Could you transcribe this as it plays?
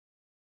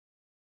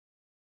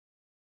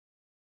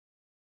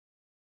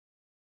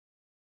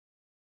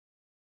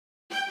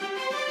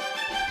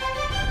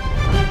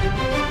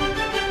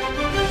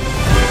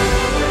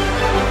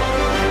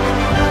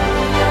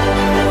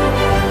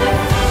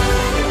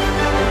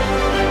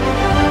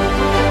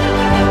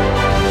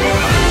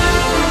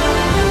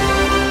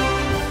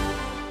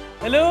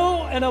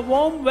and a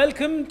warm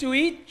welcome to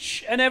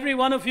each and every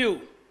one of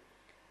you.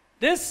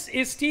 This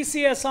is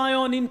TCS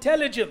iON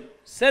IntelliGem,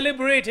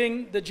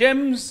 celebrating the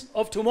gems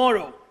of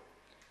tomorrow.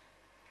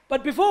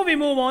 But before we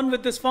move on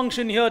with this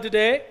function here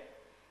today,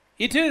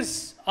 it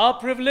is our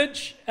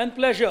privilege and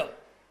pleasure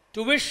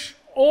to wish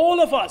all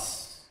of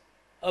us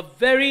a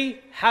very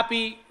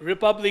happy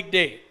Republic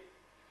Day.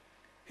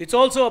 It's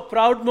also a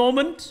proud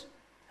moment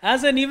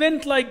as an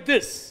event like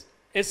this,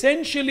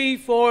 essentially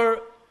for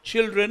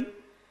children,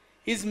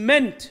 is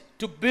meant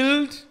to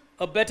build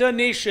a better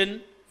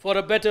nation for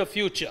a better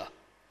future.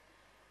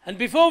 And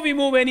before we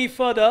move any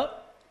further,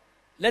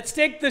 let's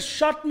take this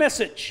short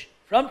message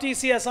from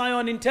TCS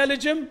iON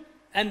IntelliGem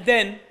and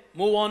then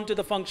move on to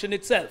the function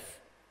itself.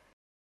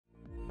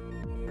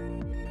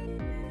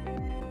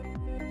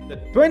 The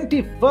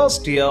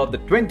 21st year of the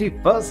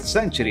 21st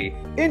century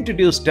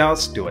introduced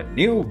us to a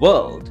new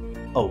world,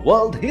 a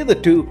world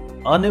hitherto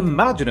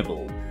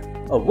unimaginable,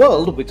 a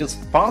world which is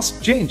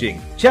fast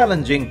changing,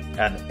 challenging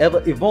and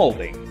ever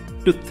evolving.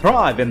 To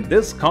thrive in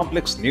this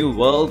complex new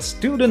world,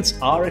 students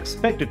are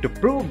expected to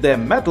prove their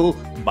mettle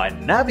by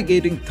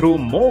navigating through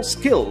more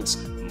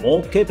skills,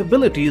 more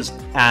capabilities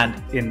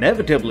and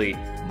inevitably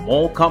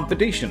more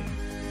competition.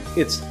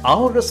 It's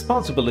our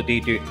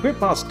responsibility to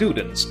equip our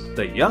students,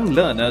 the young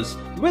learners,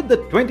 with the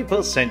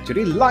 21st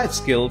century life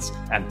skills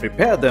and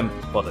prepare them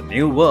for the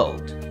new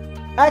world.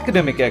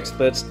 Academic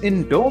experts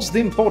endorse the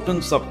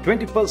importance of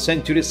 21st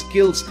century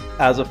skills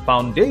as a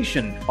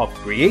foundation of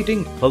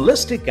creating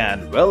holistic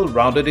and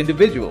well-rounded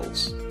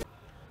individuals.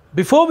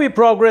 Before we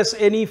progress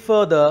any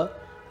further,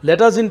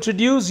 let us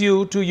introduce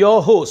you to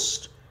your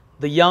host,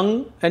 the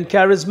young and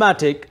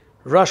charismatic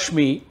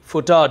Rashmi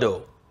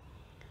Furtado.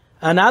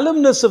 An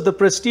alumnus of the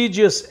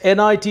prestigious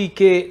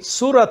NITK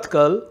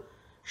Surathkal,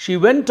 she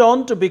went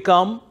on to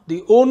become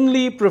the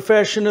only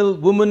professional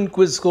woman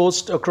quiz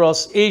host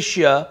across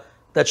Asia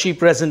that she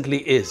presently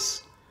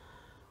is.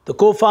 The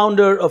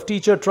co-founder of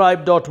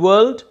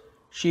TeacherTribe.world,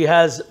 she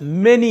has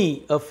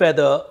many a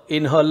feather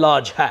in her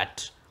large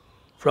hat.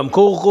 From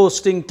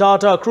co-hosting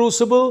Tata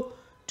Crucible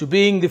to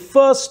being the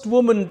first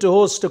woman to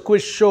host a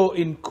quiz show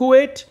in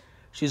Kuwait,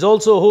 she's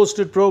also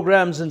hosted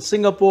programs in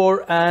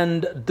Singapore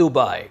and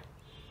Dubai.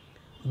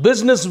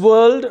 Business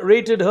World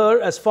rated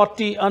her as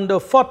 40 under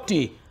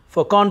 40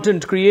 for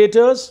content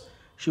creators.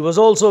 She was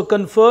also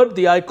conferred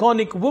the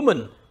iconic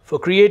woman for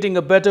creating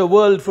a better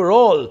world for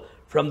all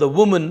from the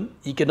Women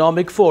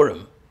Economic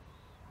Forum.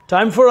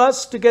 Time for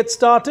us to get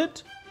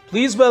started.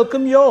 Please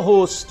welcome your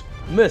host,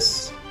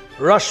 Miss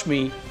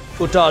Rashmi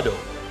Furtado.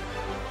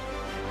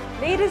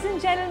 Ladies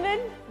and gentlemen,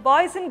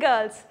 boys and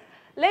girls,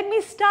 let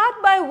me start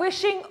by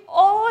wishing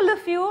all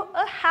of you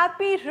a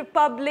happy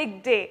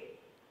Republic Day.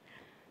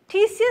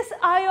 TCS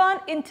iON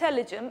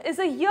IntelliGem is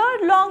a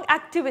year-long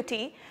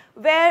activity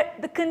where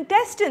the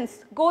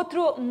contestants go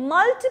through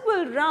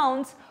multiple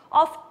rounds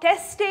of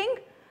testing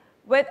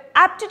with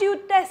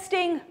aptitude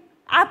testing,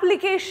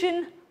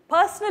 application,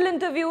 personal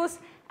interviews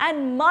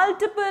and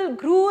multiple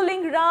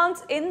grueling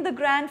rounds in the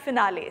grand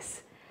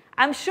finales.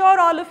 I'm sure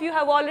all of you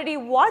have already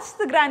watched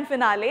the grand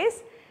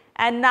finales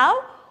and now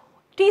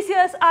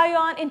TCS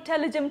iON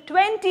IntelliGem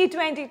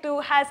 2022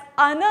 has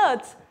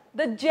unearthed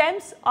the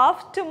gems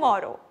of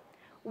tomorrow.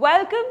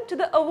 Welcome to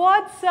the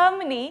award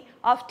ceremony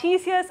of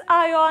TCS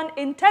iON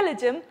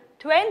IntelliGem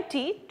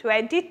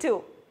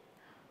 2022.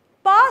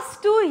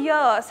 Past 2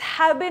 years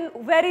have been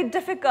very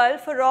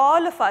difficult for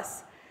all of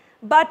us,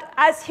 but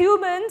as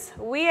humans,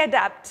 we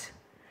adapt.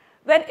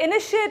 When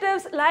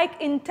initiatives like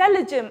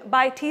IntelliGem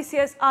by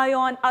TCS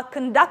iON are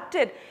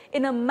conducted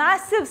in a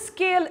massive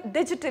scale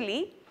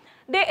digitally,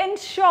 they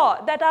ensure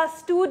that our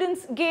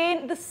students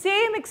gain the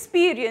same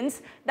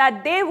experience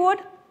that they would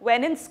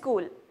when in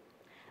school.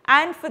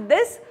 And for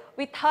this,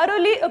 we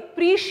thoroughly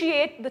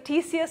appreciate the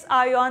TCS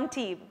iON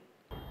team.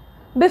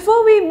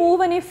 Before we move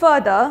any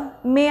further,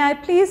 may I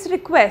please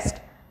request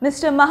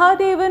Mr.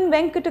 Mahadevan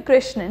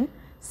Venkatakrishnan,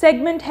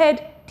 Segment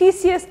Head,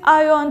 TCS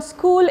iON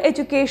School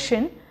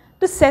Education,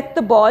 to set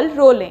the ball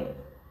rolling.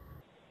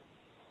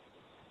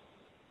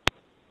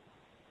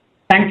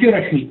 Thank you,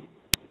 Rashmi.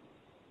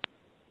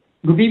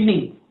 Good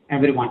evening,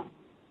 everyone.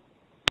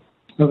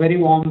 A very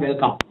warm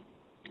welcome.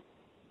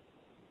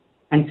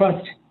 And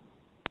first,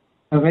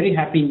 a very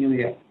happy New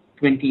Year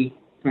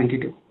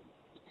 2022.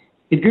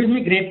 It gives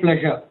me great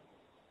pleasure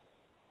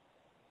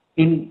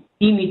in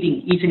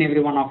meeting each and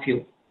every one of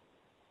you,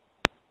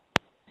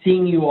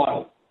 seeing you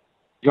all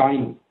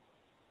join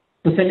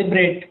to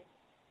celebrate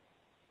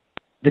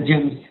the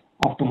gems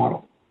of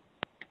tomorrow.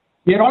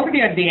 We are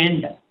already at the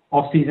end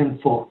of season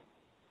 4.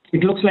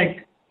 It looks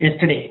like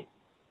yesterday.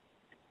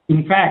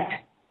 In fact,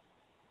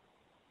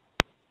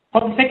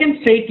 for the second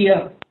straight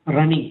year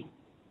running,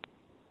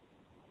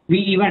 we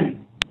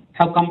even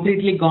have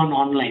completely gone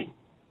online,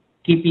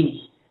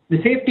 keeping the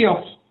safety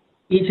of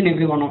each and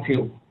every one of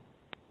you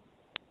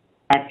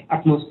at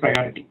utmost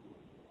priority.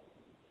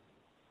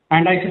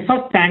 And I should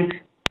first thank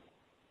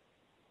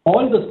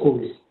all the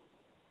schools,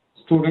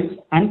 students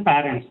and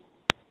parents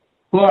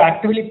who have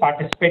actively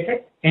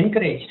participated,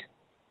 encouraged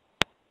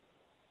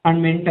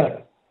and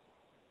mentored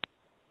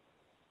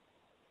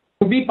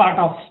to be part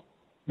of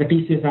the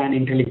TCS and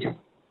IntelliGem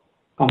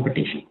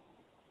competition.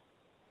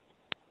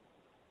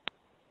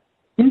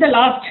 In the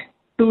last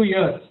 2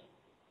 years,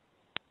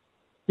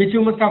 which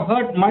you must have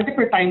heard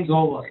multiple times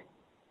over,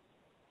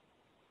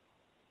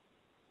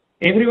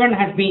 everyone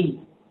has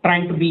been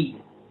trying to be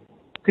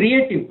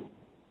creative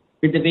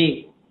with the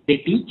way they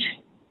teach,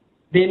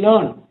 they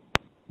learn,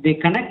 they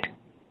connect,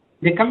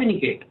 they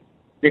communicate,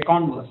 they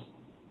converse,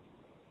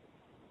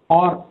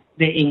 or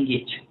they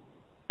engage.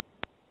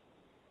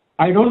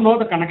 I don't know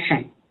the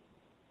connection,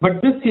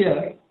 but this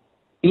year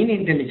in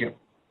IntelliGem,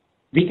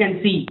 we can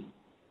see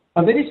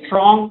a very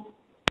strong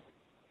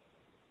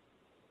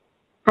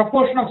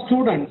proportion of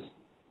students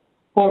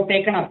who have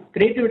taken up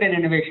creativity and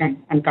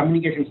innovation and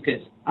communication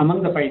skills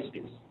among the 5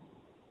 skills.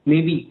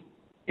 Maybe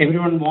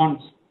everyone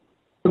wants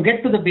to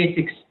get to the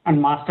basics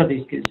and master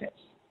these skill sets.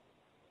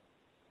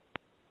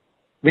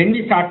 When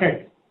we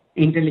started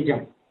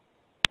IntelliGem,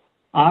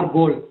 our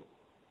goal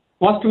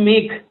was to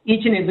make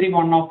each and every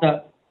one of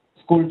the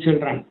school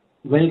children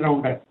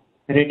well-rounded,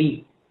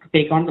 ready to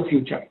take on the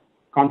future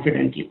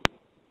confidently.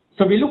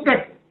 So we looked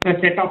at a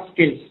set of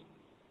skills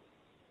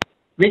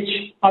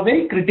which are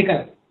very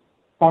critical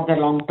for their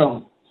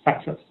long-term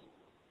success.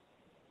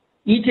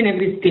 Each and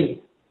every skill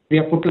we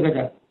have put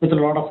together with a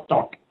lot of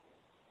thought.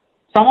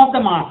 Some of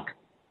them ask,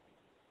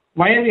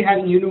 why are we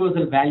having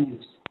universal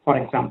values, for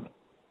example?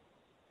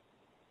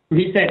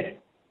 We said,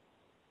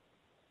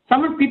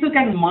 some people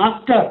can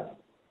master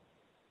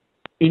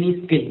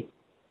any skill,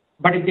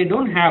 but if they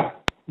don't have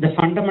the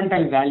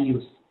fundamental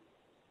values,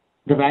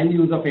 the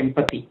values of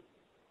empathy,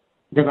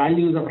 the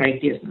values of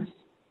righteousness,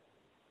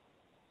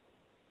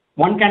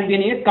 one can be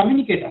an ace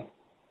communicator,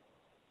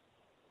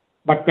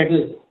 but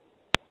peddle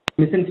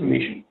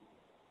misinformation.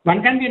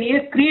 One can be an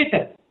ace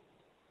creator,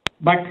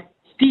 but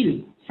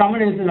steal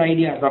someone else's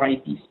ideas or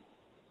IPs.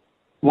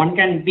 One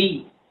can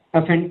be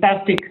a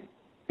fantastic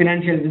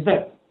financial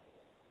wizard,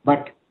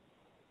 but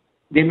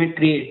they may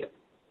create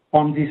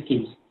Ponzi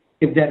schemes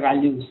if their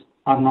values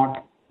are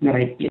not in the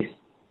right place.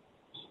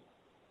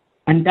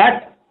 And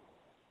that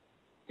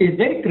is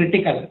very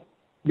critical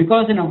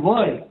because in a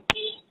world,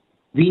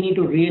 we need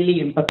to really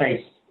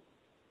empathize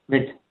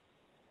with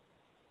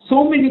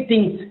so many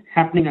things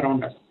happening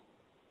around us,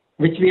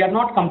 which we are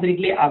not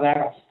completely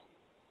aware of,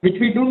 which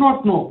we do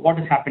not know what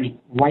is happening,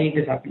 why it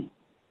is happening.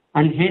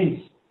 And hence,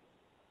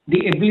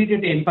 the ability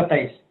to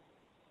empathize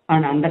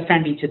and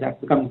understand each other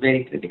becomes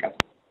very critical.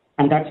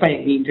 And that's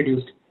why we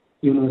introduced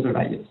universal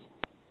values.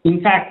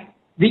 In fact,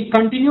 we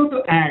continue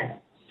to add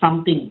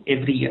something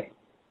every year.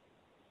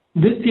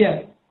 This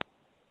year,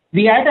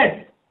 we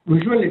added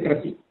visual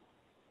literacy.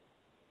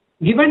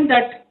 Given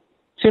that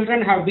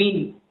children have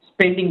been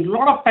spending a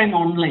lot of time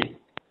online,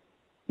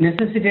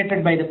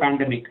 necessitated by the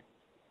pandemic,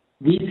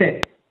 we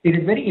said it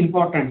is very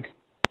important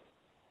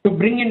to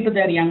bring into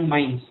their young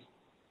minds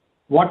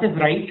what is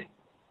right,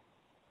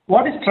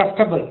 what is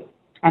trustable,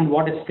 and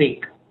what is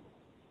fake,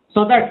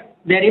 so that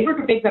they are able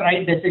to take the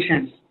right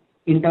decisions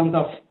in terms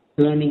of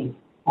learning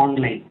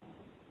online.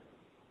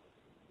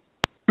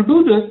 To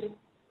do this,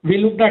 we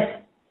looked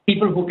at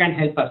people who can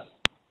help us.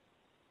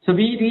 So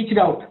we reached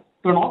out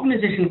to an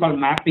organization called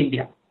MAP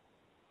India,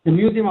 the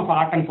Museum of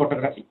Art and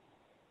Photography,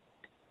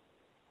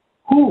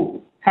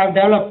 who have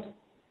developed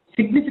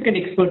significant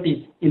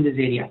expertise in this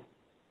area.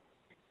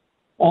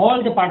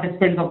 All the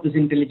participants of this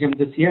IntelliGem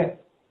this year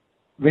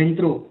went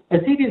through a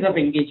series of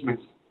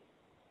engagements,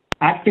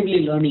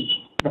 actively learning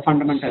the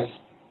fundamentals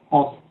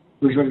of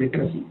visual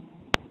literacy.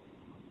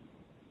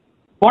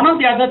 One of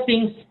the other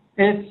things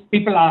is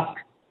people ask,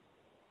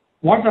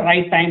 what's the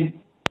right time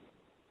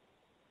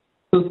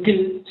to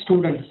skill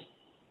students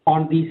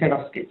on these set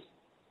of skills?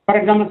 For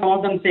example, some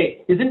of them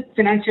say, isn't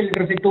financial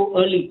literacy too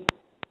early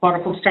for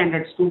a 5th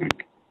standard student?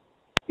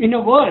 In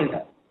a world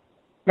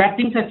where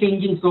things are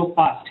changing so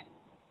fast,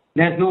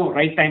 there's no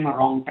right time or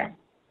wrong time.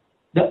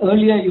 The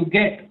earlier you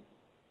get,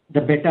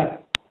 the better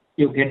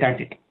you get at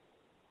it.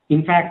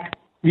 In fact,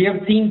 we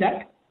have seen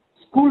that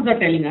schools are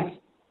telling us,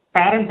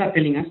 parents are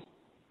telling us,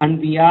 and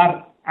we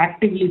are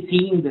actively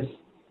seeing this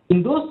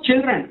in those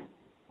children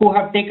who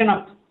have taken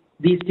up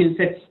these skill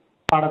sets,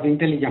 part of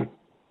IntelliGem,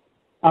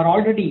 are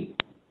already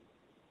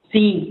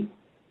seeing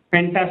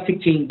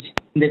fantastic change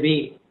in the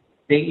way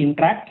they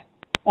interact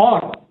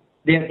or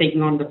they are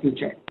taking on the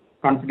future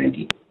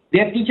confidently.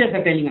 Their teachers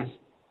are telling us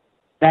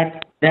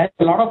that there's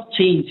a lot of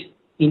change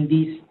in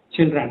these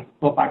children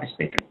who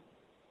participated.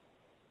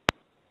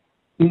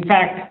 In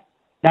fact,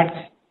 that's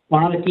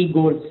one of the key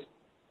goals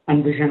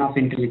and vision of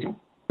IntelliGem,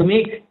 to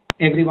make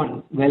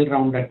everyone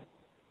well-rounded,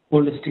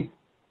 holistic,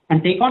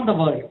 and take on the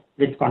world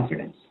with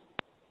confidence.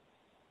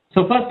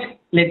 So first,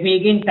 let me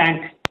again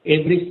thank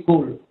every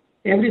school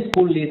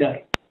leader,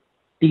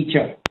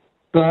 teacher,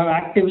 to have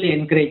actively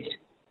encouraged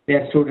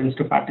their students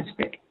to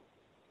participate.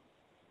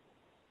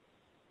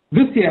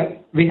 This year,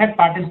 we had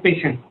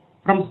participation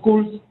from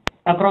schools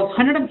across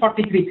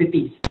 143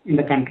 cities in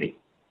the country,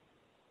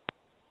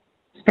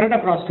 spread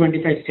across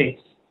 25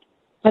 states.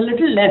 A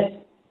little less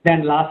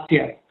than last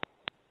year,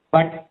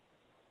 but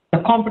the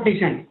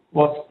competition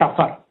was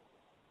tougher.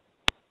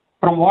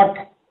 from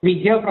what we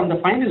hear from the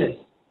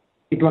finalists,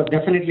 it was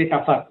definitely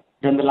tougher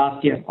than the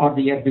last year or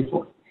the year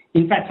before.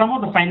 In fact, some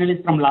of the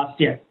finalists from last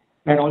year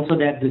were also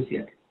there this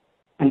year,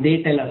 and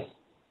they tell us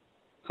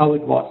how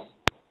it was.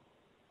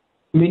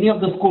 Many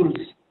of the schools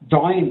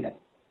joined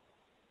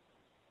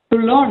to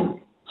learn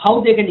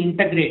how they can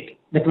integrate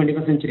the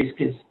 21st century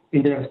skills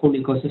into their school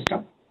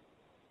ecosystem.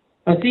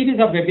 A series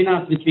of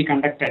webinars which we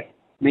conducted,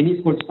 many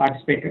schools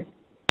participated,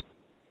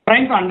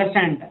 trying to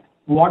understand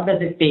what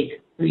does it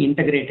take to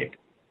integrate it.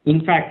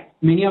 In fact,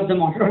 many of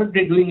them are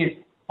already doing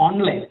it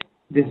online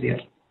this year.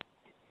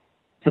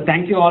 So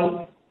thank you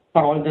all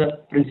for all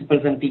the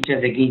principals and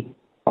teachers again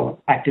for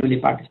actively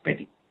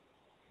participating.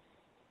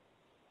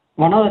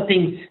 One of the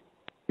things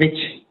which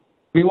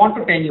we want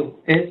to tell you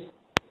is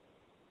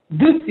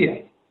this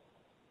year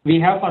we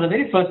have for the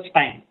very first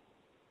time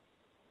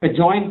a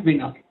joint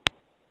winner.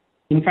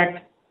 In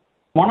fact,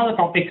 one of the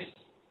topics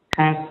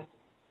has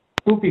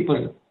two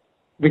people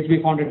which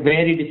we found it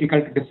very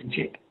difficult to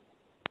differentiate.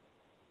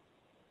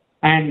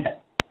 And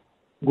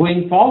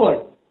going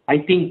forward, I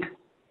think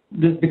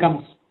this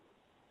becomes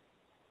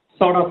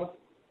sort of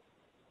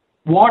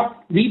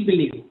what we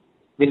believe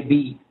will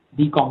be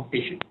the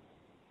competition,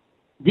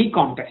 the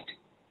contest,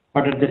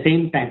 but at the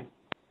same time,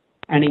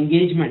 an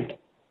engagement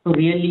to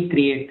really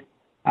create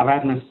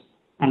awareness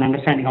and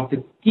understanding of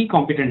the key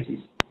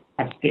competencies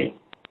at scale.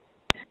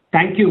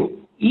 Thank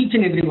you, each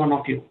and every one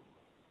of you.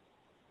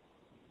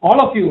 All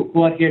of you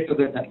who are here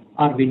together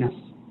are winners,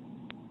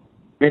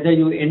 whether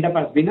you end up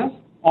as winners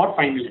or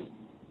finalists,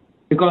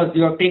 because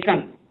you have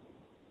taken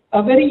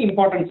a very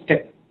important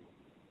step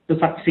to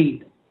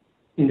succeed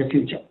in the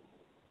future.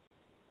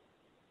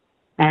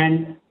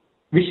 And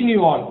wishing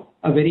you all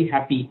a very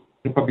happy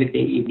Republic Day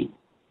evening.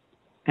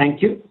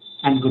 Thank you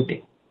and good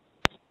day.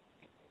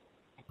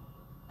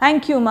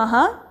 Thank you,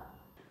 Maha.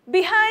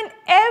 Behind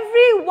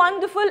every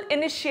wonderful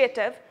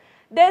initiative,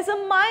 there's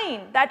a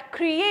mind that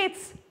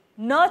creates,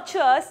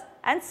 nurtures,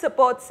 and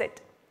supports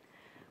it.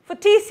 For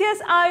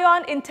TCS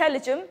iON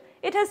IntelliGem,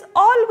 it has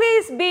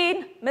always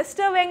been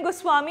Mr.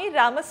 Venguswamy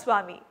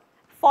Ramaswamy,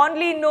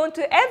 fondly known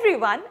to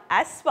everyone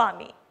as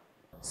Swami.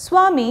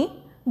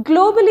 Swami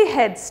globally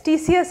heads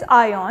TCS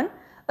iON,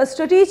 a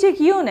strategic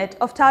unit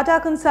of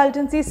Tata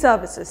Consultancy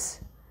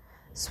Services.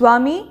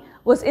 Swami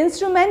was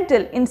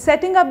instrumental in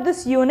setting up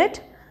this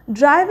unit,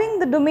 driving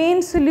the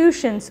domain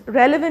solutions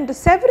relevant to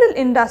several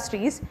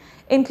industries,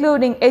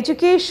 including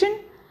education,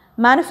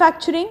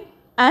 manufacturing,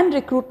 and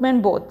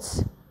recruitment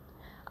boards.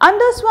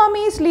 Under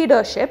Swami's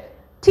leadership,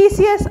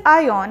 TCS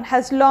iON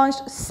has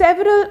launched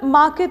several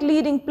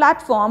market-leading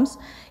platforms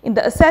in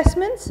the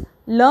assessments,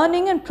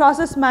 learning, and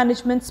process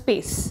management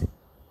space.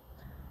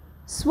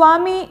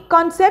 Swami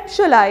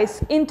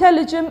conceptualized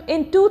IntelliGem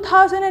in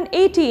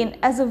 2018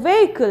 as a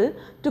vehicle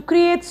to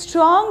create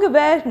strong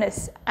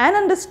awareness and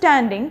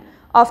understanding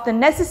of the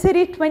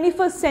necessary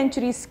 21st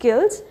century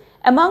skills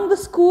among the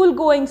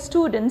school-going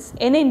students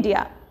in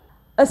India.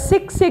 A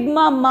Six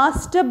Sigma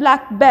Master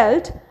Black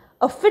Belt,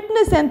 a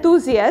fitness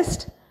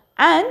enthusiast,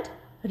 and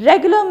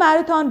regular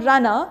marathon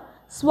runner,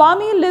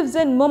 Swami lives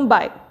in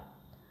Mumbai.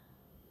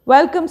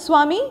 Welcome,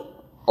 Swami.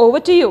 Over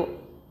to you.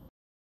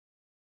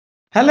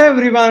 Hello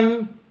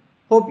everyone.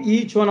 Hope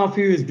each one of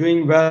you is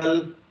doing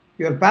well.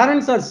 Your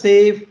parents are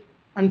safe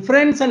and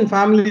friends and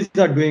families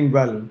are doing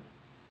well.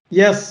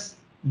 Yes,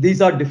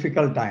 these are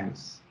difficult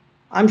times.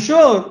 I'm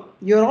sure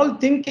you're all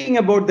thinking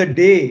about the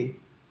day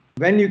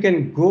when you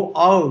can go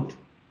out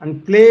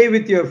and play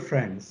with your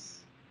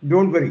friends.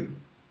 Don't worry.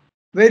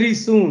 Very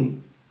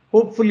soon,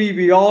 hopefully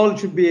we all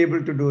should be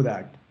able to do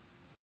that.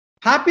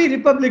 Happy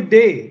Republic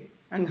Day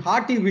and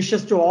hearty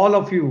wishes to all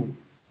of you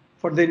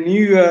for the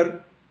new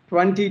year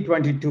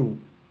 2022.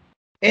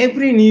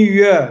 Every new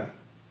year,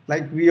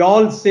 like we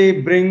all say,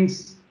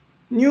 brings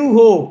new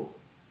hope.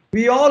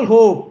 We all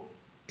hope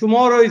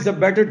tomorrow is a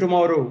better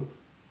tomorrow,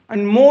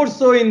 and more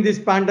so in this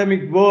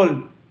pandemic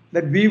world,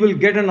 that we will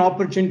get an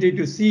opportunity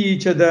to see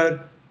each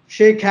other,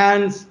 shake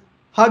hands,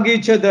 hug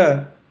each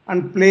other,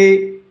 and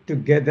play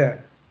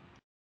together.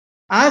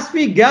 As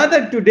we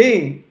gather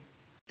today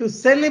to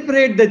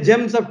celebrate the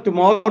gems of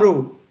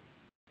tomorrow,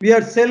 we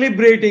are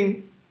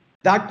celebrating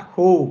that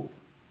hope.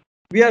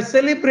 We are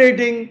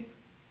celebrating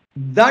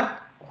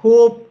that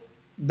hope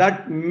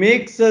that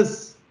makes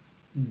us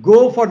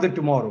go for the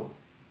tomorrow.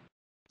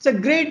 It's a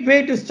great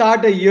way to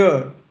start a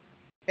year,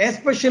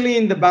 especially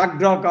in the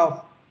backdrop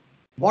of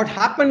what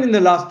happened in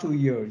the last 2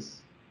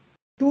 years.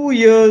 2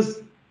 years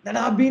that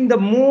have been the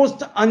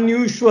most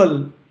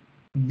unusual.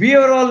 We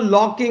are all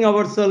locking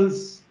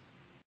ourselves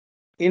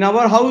in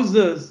our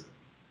houses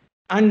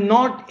and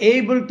not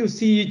able to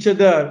see each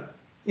other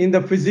in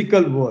the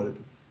physical world.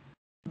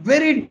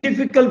 Very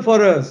difficult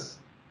for us,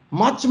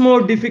 much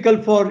more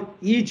difficult for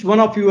each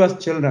one of you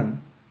as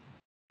children.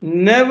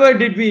 Never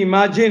did we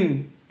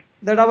imagine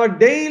that our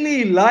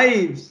daily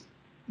lives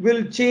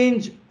will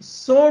change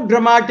so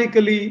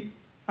dramatically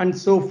and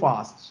so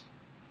fast.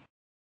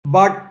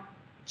 But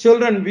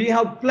children, we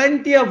have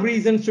plenty of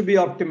reasons to be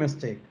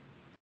optimistic.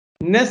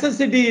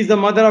 Necessity is the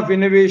mother of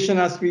innovation,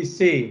 as we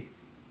say.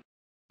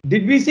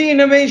 Did we see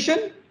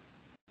innovation?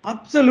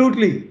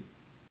 Absolutely.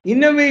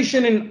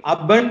 Innovation in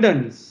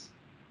abundance.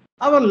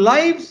 Our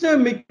lives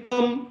have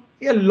become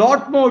a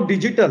lot more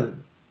digital,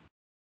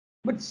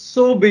 but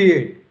so be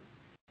it.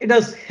 It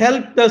has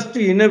helped us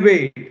to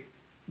innovate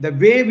the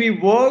way we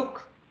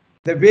work,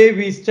 the way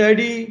we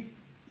study,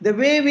 the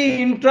way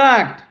we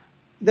interact,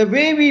 the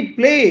way we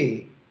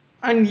play,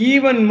 and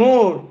even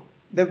more,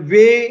 the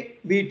way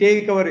we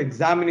take our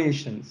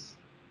examinations.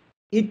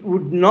 It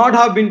would not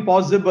have been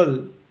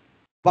possible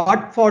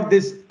but for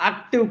this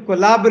active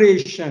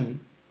collaboration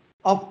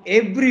of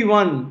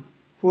everyone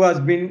who has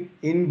been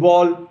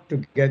involved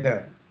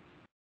together.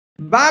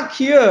 Back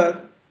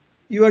here,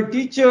 your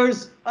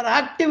teachers are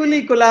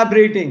actively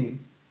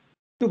collaborating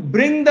to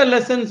bring the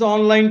lessons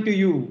online to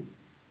you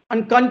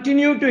and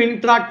continue to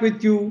interact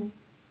with you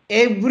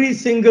every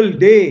single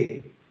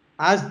day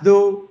as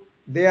though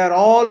they are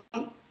all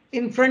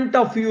in front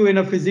of you in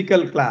a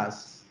physical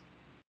class.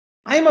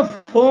 I am a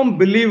firm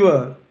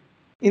believer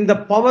in the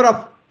power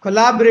of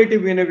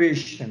collaborative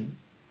innovation.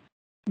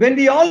 When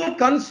we all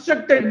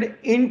constructed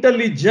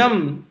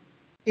IntelliGem,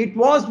 it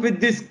was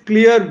with this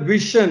clear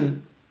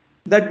vision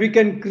that we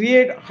can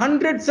create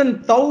hundreds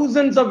and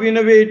thousands of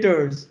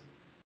innovators,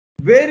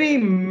 very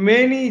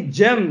many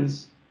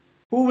gems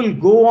who will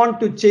go on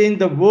to change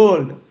the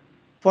world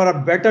for a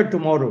better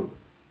tomorrow.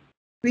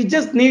 We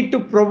just need to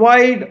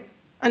provide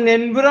an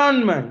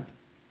environment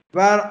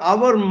where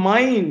our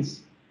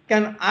minds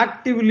can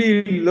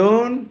actively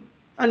learn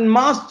and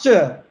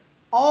master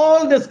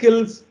all the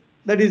skills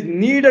that is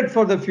needed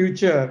for the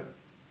future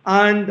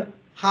and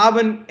have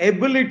an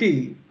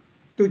ability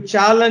to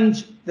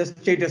challenge the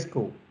status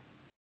quo.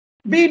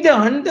 Be it the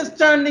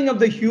understanding of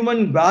the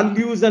human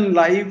values and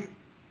life,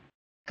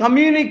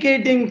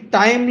 communicating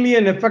timely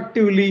and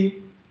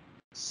effectively,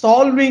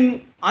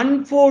 solving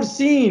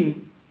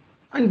unforeseen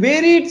and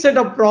varied set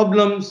of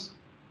problems,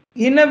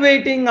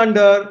 innovating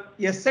under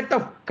a set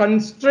of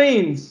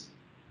constraints,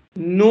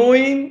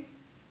 knowing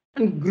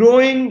and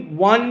growing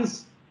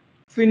one's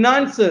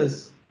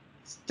finances,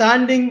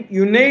 standing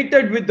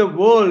united with the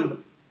world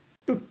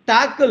to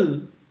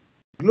tackle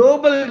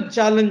global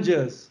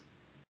challenges.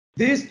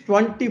 This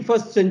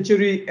 21st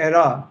century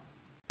era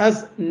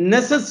has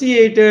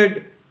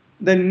necessitated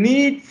the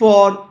need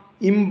for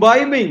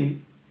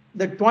imbibing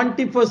the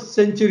 21st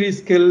century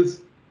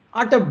skills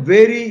at a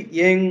very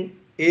young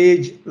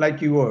age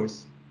like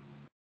yours.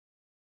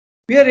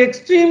 We are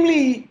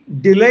extremely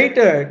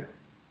delighted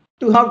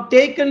to have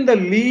taken the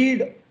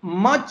lead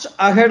much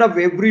ahead of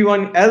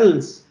everyone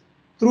else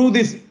through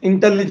this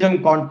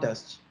IntelliGem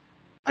contest.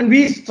 And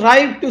we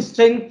strive to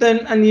strengthen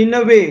and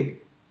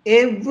innovate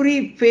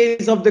every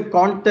phase of the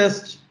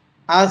contest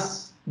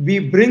as we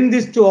bring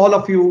this to all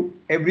of you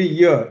every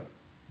year.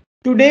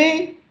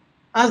 Today,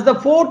 as the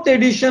fourth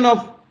edition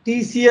of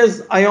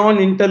TCS iON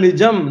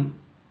IntelliGem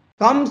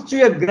comes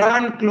to a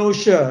grand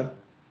closure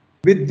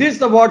with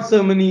this award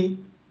ceremony,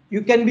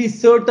 you can be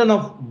certain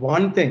of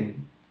one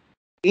thing.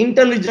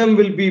 IntelliGem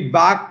will be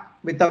back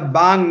with a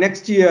bang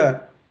next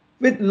year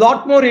with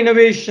lot more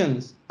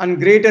innovations and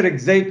greater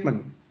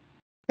excitement.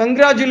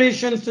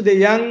 Congratulations to the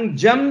young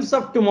gems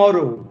of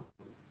tomorrow.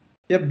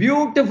 A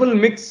beautiful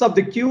mix of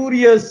the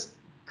curious,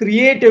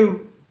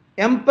 creative,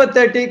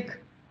 empathetic,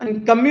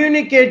 and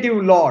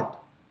communicative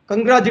lot.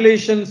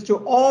 Congratulations to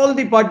all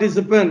the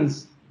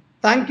participants.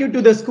 Thank you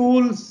to the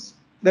schools,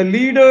 the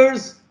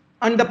leaders,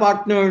 and the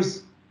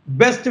partners.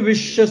 Best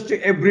wishes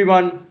to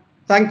everyone.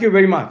 Thank you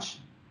very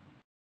much.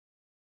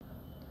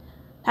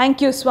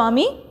 Thank you,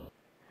 Swami.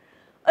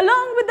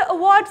 Along with the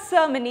award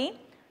ceremony,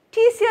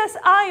 TCS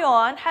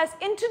iON has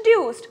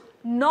introduced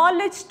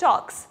Knowledge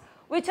Talks,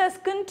 which has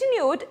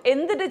continued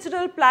in the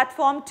digital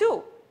platform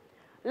too.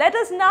 Let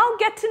us now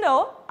get to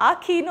know our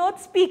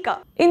keynote speaker.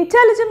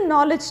 IntelliGem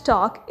Knowledge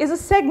Talk is a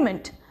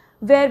segment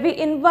where we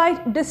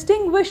invite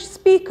distinguished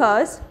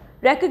speakers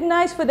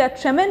recognized for their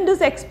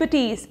tremendous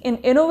expertise in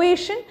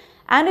innovation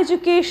and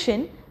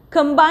education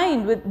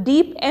combined with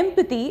deep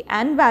empathy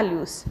and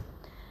values.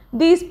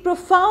 These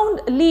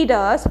profound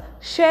leaders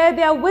share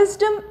their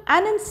wisdom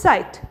and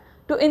insight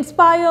to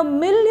inspire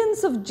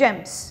millions of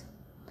gems.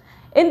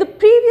 In the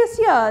previous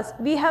years,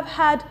 we have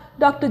had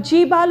Dr.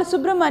 G.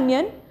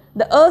 Balasubramanian,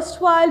 the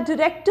erstwhile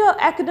Director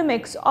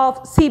Academics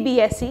of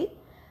CBSE,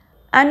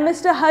 and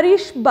Mr.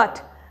 Harish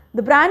Bhatt,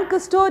 the Brand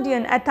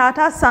Custodian at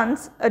Tata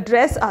Sons,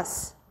 address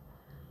us.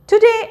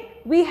 Today,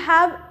 we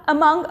have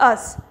among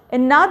us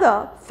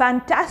another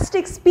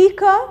fantastic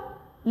speaker,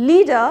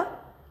 leader,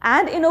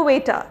 and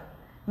innovator,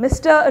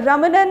 Mr.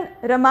 Ramanan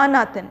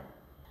Ramanathan.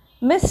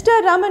 Mr.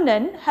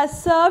 Ramanan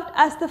has served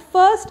as the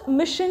first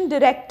mission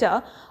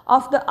director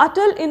of the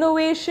Atal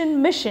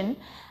Innovation Mission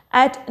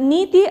at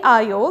Niti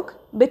Aayog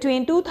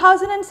between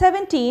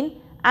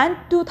 2017 and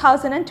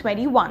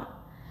 2021.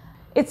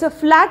 It's a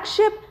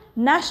flagship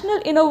national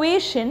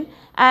innovation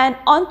and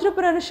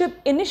entrepreneurship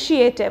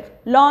initiative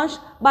launched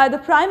by the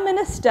Prime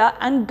Minister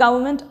and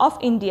Government of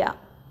India.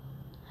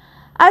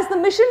 As the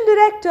mission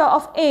director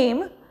of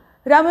AIM,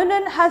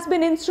 Ramanan has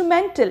been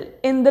instrumental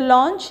in the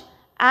launch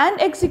and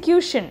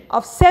execution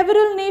of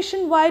several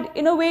nationwide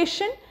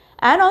innovation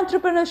and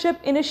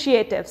entrepreneurship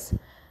initiatives.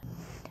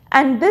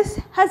 And this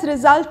has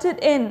resulted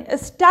in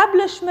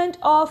establishment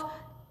of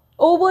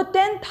over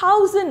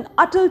 10,000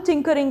 Atal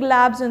Tinkering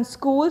Labs in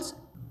schools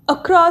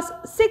across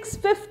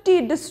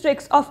 650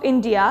 districts of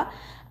India,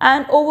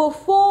 and over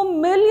 4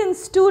 million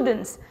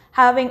students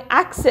having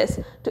access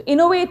to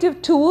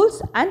innovative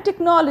tools and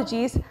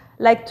technologies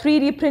like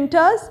 3D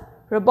printers,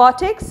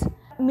 robotics,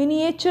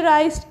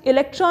 miniaturized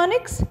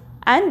electronics,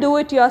 and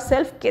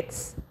do-it-yourself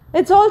kits.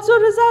 It's also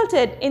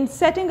resulted in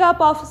setting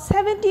up of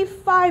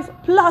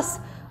 75 plus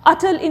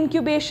Atal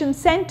incubation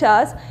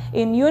centers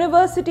in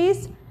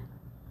universities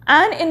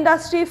and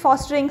industry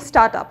fostering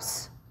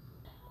startups.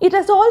 It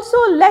has also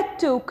led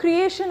to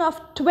creation of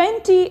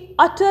 20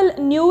 Atal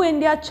New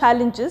India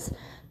challenges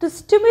to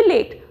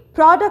stimulate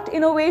product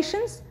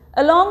innovations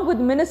along with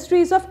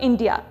ministries of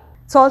India.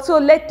 It's also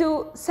led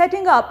to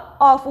setting up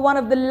of one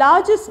of the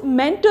largest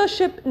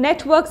mentorship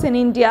networks in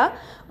India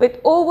with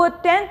over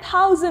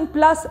 10,000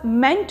 plus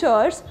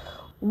mentors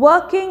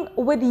working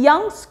with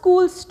young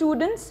school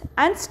students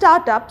and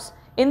startups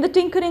in the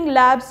tinkering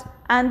labs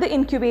and the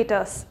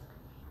incubators.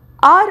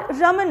 R.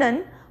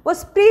 Ramanan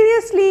was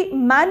previously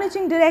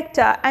Managing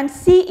Director and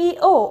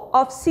CEO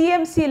of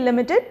CMC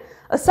Limited,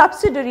 a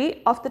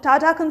subsidiary of the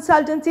Tata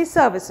Consultancy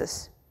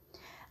Services.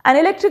 An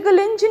electrical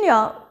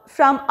engineer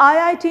from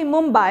IIT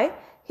Mumbai,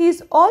 he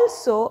is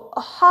also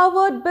a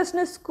Harvard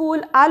Business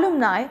School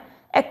alumni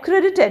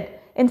accredited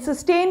in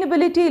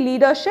sustainability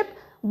leadership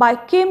by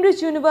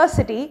Cambridge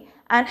University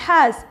and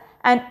has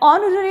an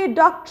honorary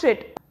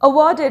doctorate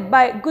awarded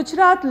by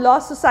Gujarat Law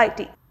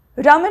Society.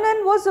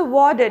 Ramanan was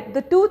awarded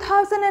the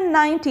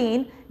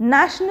 2019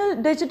 National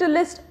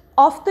Digitalist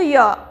of the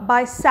Year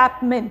by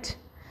SAP Mint,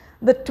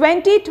 the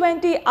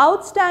 2020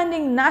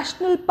 Outstanding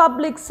National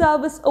Public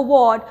Service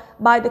Award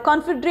by the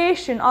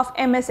Confederation of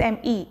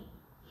MSME.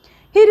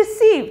 He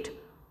received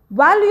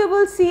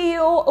valuable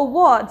CEO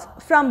awards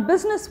from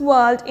Business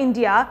World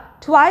India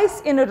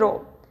twice in a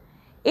row.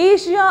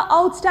 Asia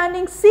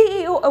Outstanding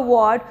CEO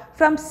Award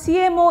from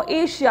CMO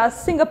Asia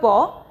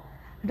Singapore,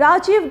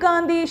 Rajiv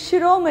Gandhi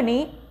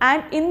Shiromani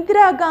and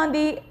Indira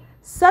Gandhi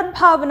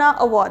Sadbhavana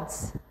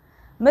Awards.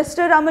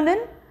 Mr.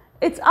 Ramanan,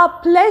 it's our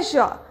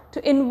pleasure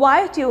to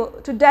invite you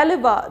to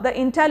deliver the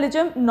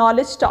IntelliGem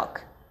Knowledge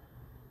Talk.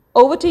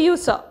 Over to you,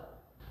 sir.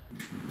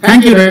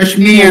 Thank you,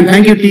 Rashmi, and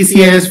thank you,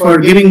 TCS, for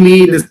giving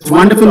me this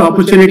wonderful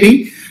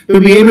opportunity to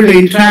be able to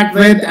interact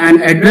with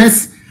and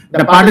address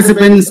the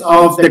participants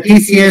of the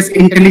TCS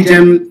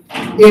IntelliGem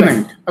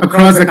event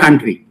across the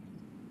country.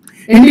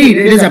 Indeed,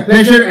 it is a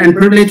pleasure and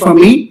privilege for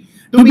me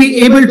to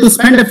be able to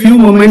spend a few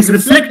moments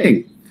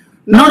reflecting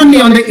not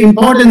only on the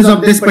importance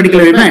of this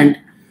particular event,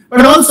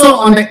 but also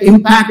on the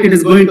impact it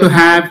is going to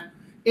have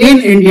in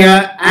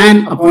India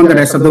and upon the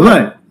rest of the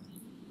world.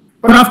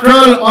 But after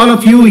all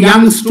of you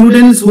young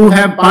students who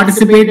have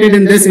participated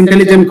in this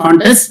IntelliGem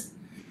contest,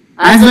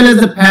 as well as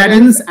the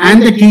parents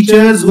and the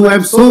teachers who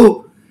have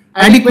so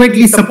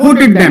adequately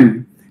supported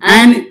them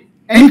and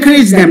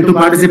encouraged them to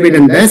participate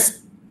in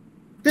this,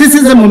 this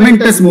is a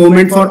momentous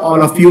moment for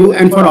all of you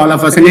and for all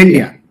of us in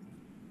India.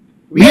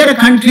 We are a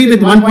country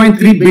with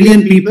 1.3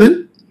 billion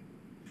people,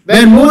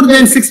 where more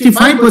than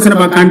 65% of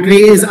our country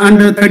is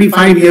under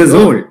 35 years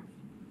old.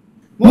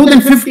 More than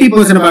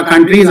 50% of our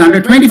country is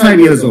under 25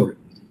 years old.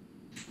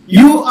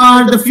 You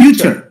are the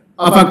future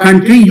of our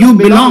country. You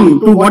belong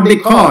to what they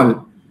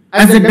call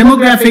as the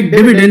demographic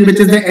dividend, which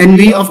is the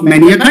envy of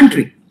many a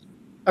country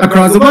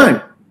across the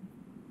world.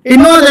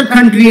 In no other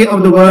country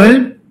of the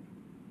world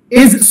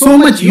is so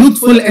much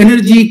youthful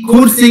energy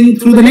coursing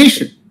through the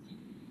nation.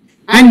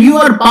 And you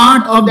are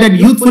part of that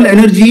youthful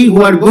energy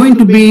who are going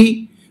to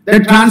be the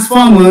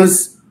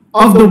transformers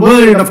of the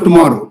world of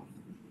tomorrow.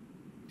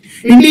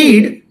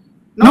 Indeed,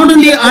 not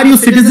only are you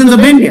citizens of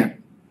India,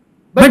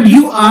 but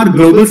you are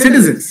global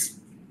citizens.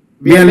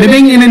 We are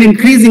living in an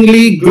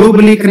increasingly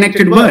globally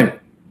connected world.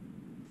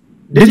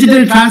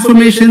 Digital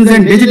transformations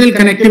and digital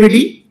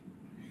connectivity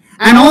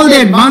and all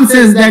the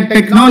advances that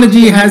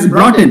technology has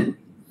brought in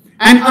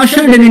and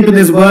ushered into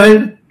this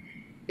world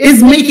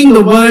is making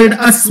the world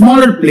a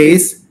smaller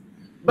place,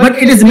 but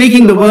it is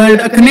making the world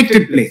a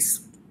connected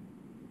place.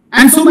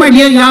 And so, my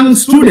dear young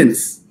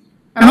students,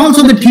 and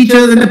also the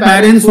teachers and the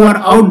parents who are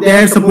out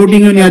there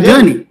supporting you in your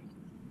journey,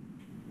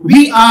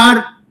 we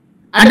are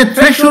at a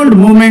threshold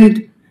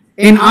moment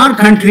in our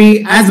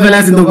country as well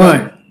as in the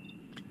world,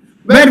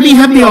 where we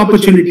have the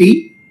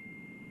opportunity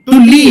to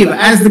leave,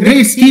 as the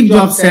great Steve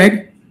Jobs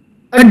said,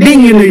 a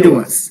ding in the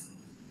universe.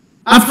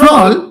 After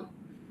all,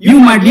 you,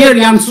 my dear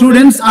young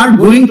students, are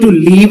going to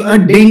leave a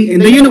ding in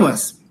the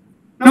universe.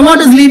 Now, what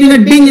does leaving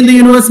a ding in the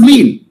universe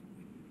mean?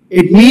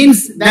 It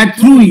means that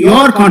through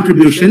your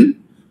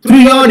contribution,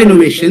 through your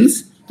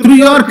innovations, through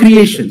your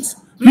creations,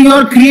 through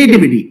your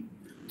creativity,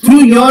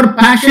 through your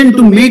passion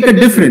to make a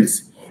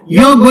difference,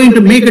 you're going to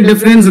make a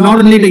difference not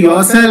only to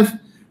yourself,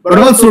 but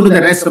also to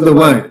the rest of the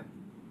world.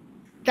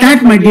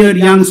 That, my dear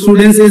young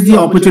students, is the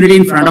opportunity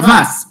in front of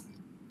us.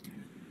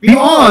 We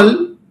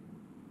all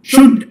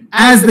should,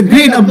 as the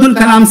great Abdul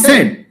Kalam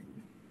said,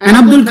 and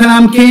Abdul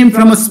Kalam came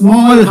from a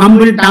small,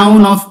 humble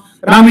town of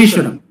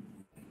Rameshwaram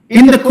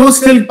in the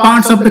coastal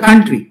parts of the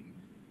country,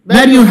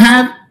 where you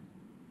have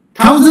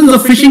thousands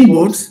of fishing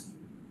boats,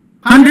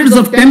 hundreds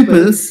of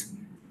temples,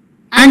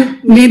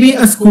 and maybe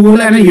a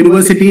school and a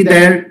university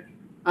there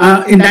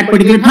in that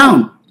particular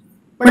town.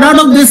 But out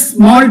of this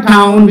small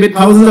town with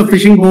thousands of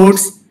fishing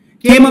boats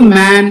came a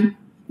man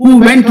who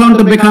went on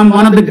to become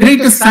one of the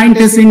greatest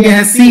scientists India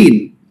has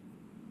seen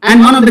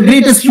and one of the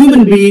greatest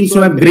human beings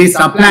who have graced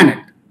our planet.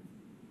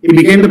 He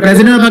became the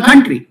president of our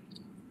country.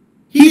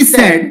 He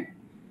said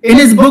in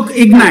his book,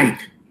 Ignite,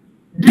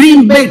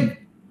 dream big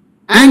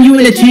and you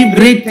will achieve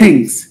great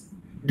things.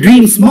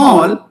 Dream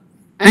small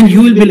and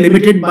you will be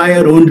limited by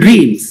your own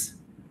dreams.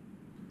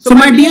 So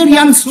my dear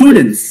young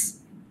students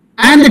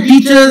and the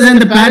teachers and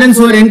the parents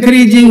who are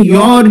encouraging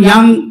your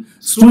young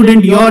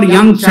student, your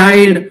young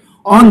child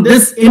on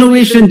this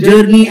innovation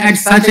journey at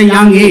such a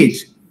young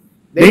age,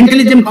 the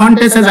IntelliGem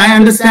contest, as I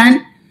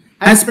understand,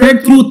 has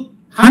spread through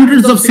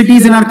hundreds of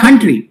cities in our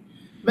country,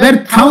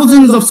 where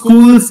thousands of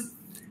schools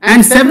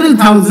and several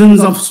thousands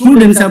of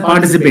students have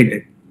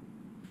participated.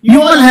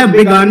 You all have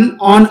begun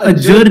on a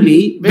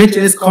journey which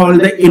is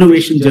called the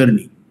innovation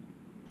journey.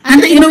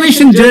 And the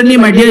innovation journey,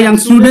 my dear young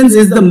students,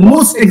 is the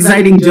most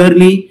exciting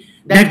journey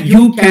that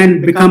you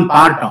can become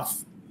part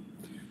of.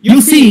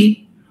 You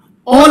see,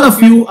 all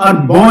of you are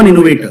born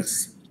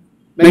innovators.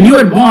 When you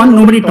were born,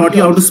 nobody taught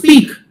you how to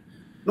speak.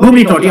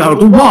 Nobody taught you how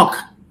to walk.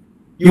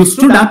 You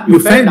stood up, you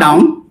fell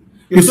down.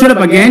 You stood up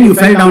again, you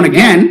fell down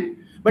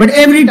again. But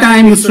every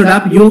time you stood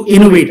up, you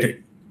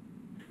innovated.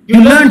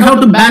 You learned how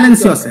to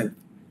balance yourself.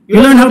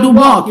 You learned how to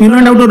walk. You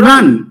learned how to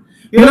run.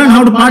 You learned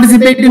how to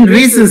participate in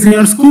races in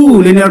your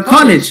school, in your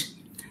college.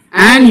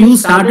 And you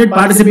started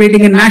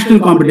participating in national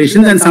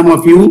competitions. And some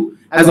of you,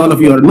 as all of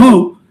you all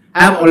know,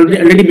 have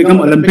already become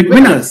Olympic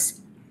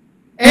winners.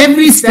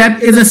 Every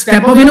step is a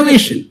step of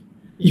innovation.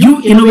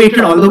 You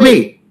innovated all the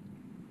way.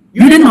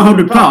 You didn't know how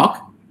to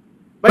talk,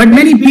 but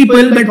many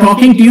people were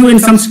talking to you in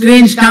some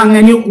strange tongue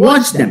and you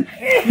watched them.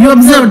 You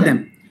observed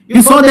them.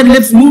 You saw their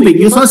lips moving.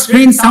 You saw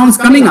strange sounds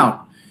coming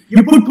out.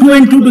 You put two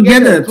and two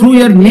together through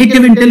your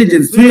native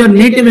intelligence, through your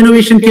native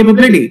innovation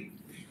capability,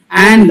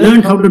 and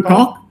learned how to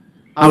talk,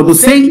 how to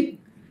sing.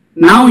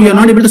 Now you're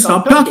not able to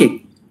stop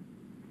talking.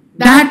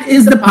 That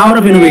is the power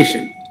of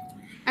innovation.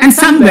 And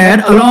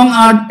somewhere along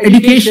our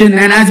education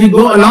and as we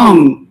go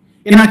along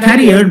in our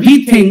career,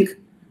 we think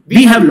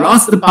we have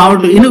lost the power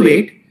to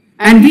innovate,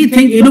 and we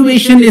think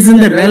innovation is in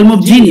the realm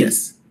of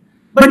genius.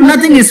 But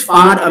nothing is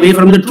far away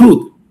from the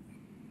truth.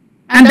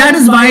 And that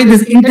is why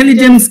this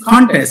IntelliGem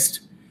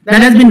contest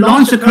that has been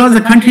launched across the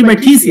country by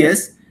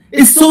TCS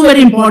is so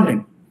very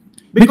important,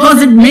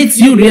 because it makes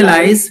you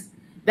realize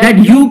that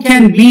you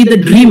can be the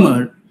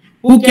dreamer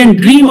who can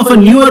dream of a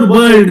newer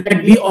world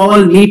that we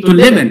all need to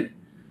live in,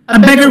 a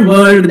better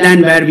world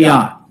than where we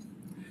are.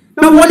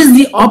 Now, what is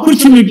the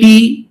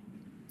opportunity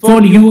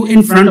for you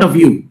in front of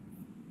you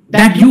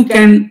that you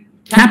can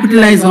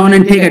capitalize on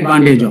and take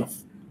advantage of?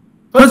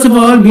 First of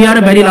all, we are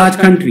a very large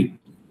country.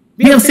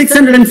 We have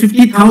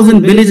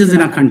 650,000 villages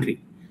in our country.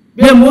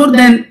 We have more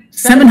than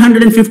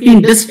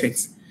 715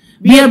 districts.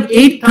 We have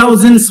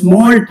 8,000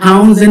 small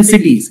towns and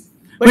cities.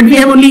 But we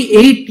have only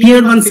 8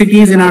 tier 1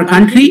 cities in our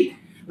country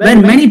where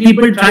many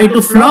people try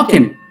to flock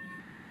in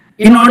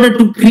order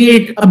to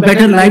create a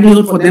better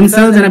livelihood for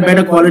themselves and a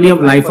better quality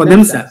of life for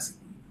themselves.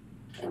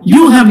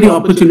 You have the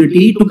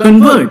opportunity to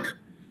convert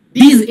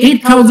these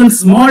 8,000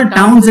 small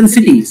towns and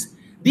cities,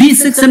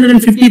 these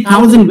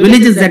 650,000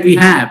 villages that we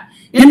have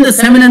in the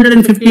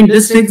 715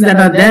 districts that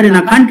are there in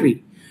our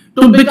country,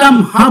 to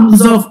become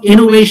hubs of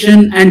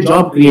innovation and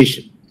job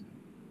creation.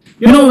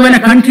 You know, when a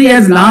country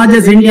as large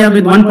as India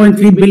with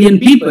 1.3 billion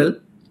people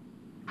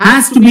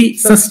has to be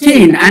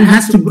sustained and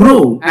has to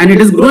grow, and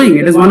it is growing,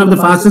 it is one of the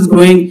fastest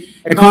growing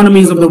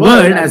economies of the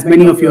world, as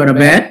many of you are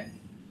aware.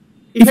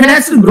 If it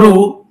has to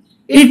grow,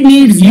 it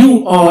needs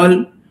you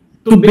all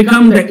to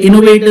become the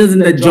innovators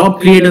and the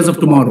job creators of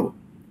tomorrow.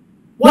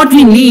 What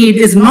we need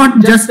is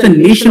not just a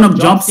nation of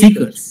job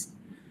seekers.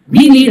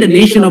 We need a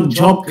nation of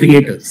job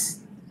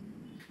creators.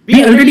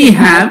 We already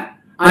have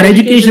our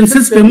education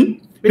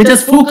system, which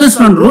has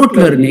focused on rote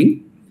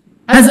learning,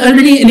 has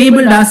already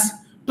enabled us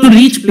to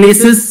reach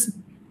places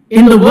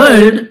in the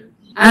world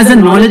as a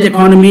knowledge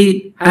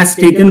economy has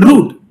taken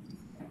root.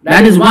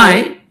 That is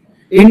why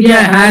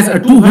India has a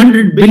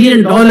 $200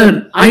 billion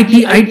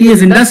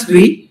ITS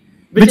industry,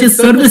 which is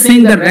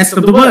servicing the rest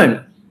of the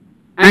world.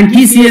 And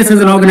TCS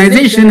as an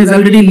organization is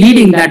already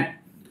leading that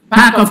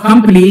pack of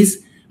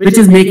companies which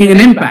is making an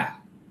impact.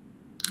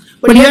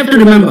 But you have to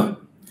remember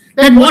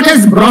that what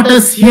has brought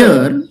us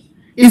here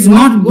is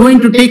not going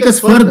to take us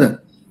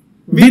further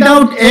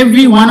without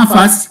every one of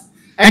us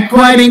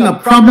acquiring a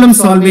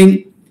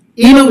problem-solving,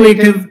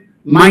 innovative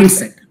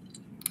mindset.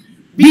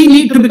 We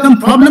need to become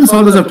problem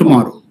solvers of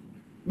tomorrow.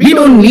 We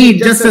don't need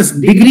just a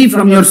degree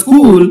from your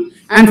school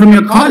and from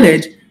your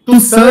college to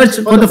search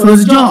for the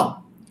first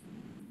job.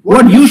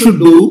 What you should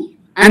do,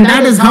 and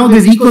that is how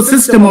this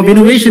ecosystem of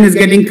innovation is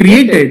getting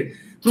created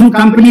through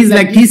companies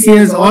like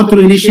TCS or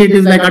through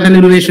initiatives like Atal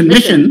Innovation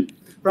Mission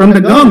from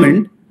the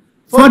government,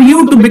 for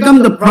you to become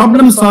the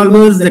problem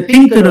solvers, the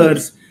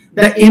tinkerers,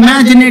 the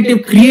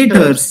imaginative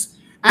creators,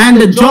 and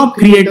the job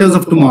creators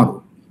of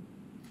tomorrow.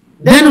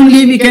 Then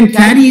only we can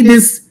carry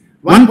this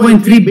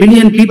 1.3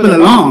 billion people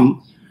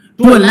along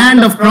to a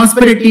land of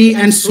prosperity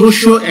and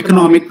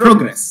socio-economic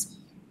progress.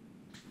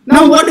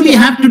 Now, what do we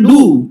have to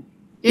do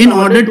in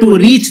order to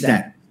reach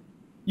that?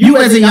 You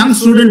as a young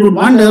student would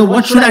wonder,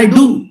 what should I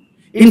do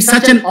in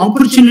such an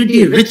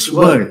opportunity-rich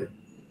world?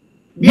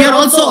 We are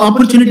also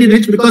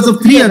opportunity-rich because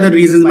of three other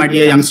reasons, my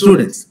dear young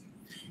students.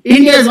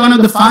 India is one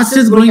of the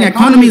fastest growing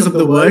economies of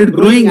the world,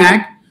 growing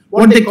at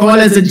what they call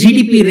as a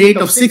GDP rate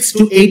of 6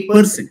 to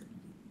 8%.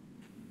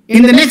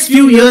 In the next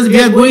few years,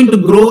 we are going to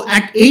grow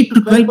at 8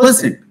 to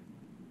 12%.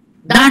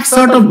 That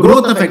sort of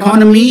growth of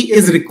economy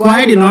is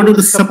required in order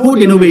to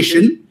support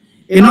innovation,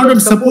 in order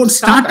to support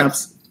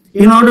startups,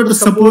 in order to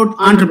support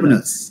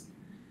entrepreneurs.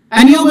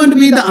 And you're going to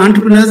be the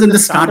entrepreneurs and the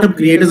startup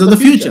creators of the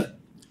future.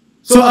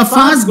 So a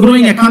fast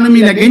growing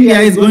economy like India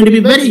is going to be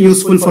very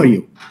useful for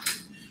you.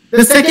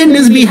 The second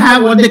is we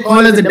have what they call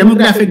as a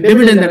demographic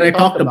dividend that I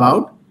talked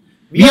about.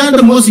 We are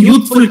the most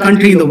youthful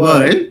country in the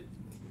world,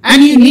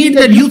 and you need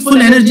that youthful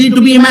energy to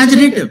be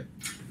imaginative.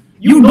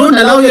 You don't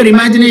allow your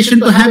imagination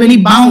to have any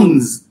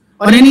bounds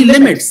or any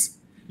limits.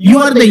 You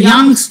are the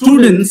young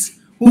students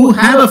who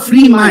have a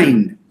free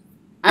mind.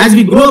 As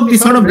we grow up, we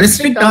sort of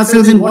restrict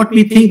ourselves in what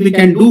we think we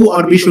can do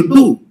or we should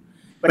do.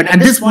 But at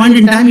this point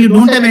in time, you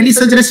don't have any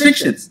such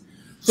restrictions.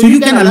 So you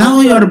can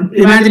allow your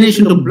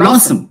imagination to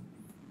blossom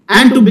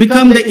and to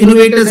become the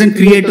innovators and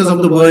creators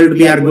of the world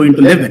we are going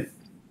to live in.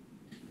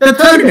 The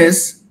third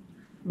is,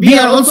 we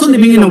are also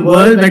living in a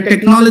world where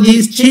technology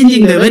is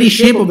changing the very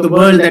shape of the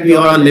world that we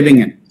are all living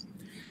in.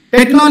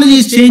 Technology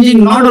is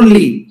changing not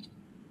only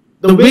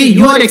the way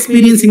you are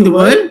experiencing the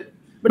world,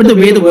 but the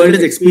way the world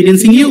is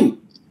experiencing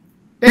you.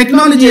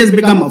 Technology has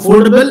become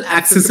affordable,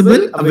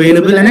 accessible,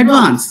 available, and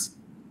advanced.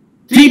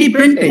 3D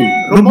printing,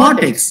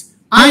 robotics,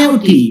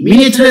 IoT,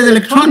 miniaturized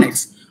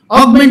electronics,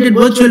 augmented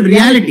virtual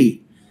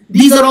reality.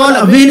 These are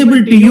all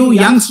available to you,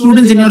 young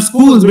students in your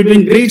schools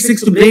between grade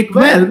 6 to grade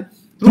 12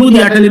 through the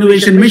Atal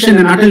Innovation Mission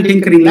and Atal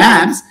Tinkering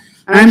Labs.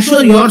 And I'm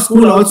sure your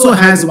school also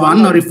has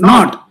one, or if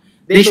not,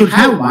 they should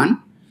have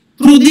one.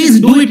 Through these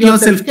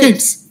do-it-yourself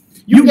kits,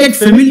 you get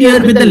familiar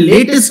with the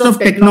latest of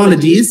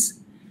technologies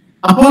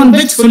upon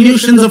which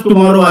solutions of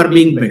tomorrow are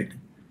being built.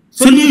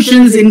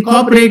 Solutions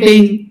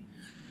incorporating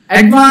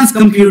advanced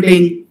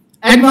computing,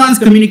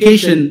 advanced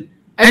communication,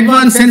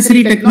 advanced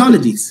sensory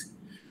technologies.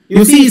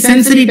 You see,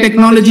 sensory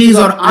technologies,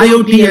 or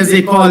IoT as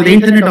they call the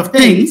Internet of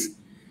Things,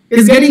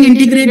 is getting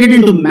integrated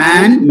into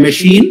man,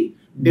 machine,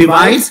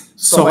 device,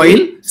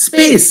 soil,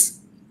 space.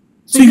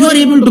 So you are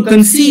able to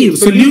conceive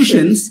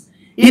solutions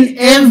in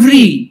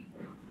every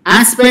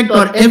aspect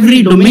or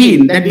every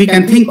domain that we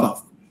can think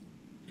of.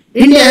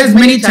 India has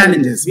many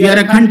challenges. We are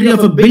a country of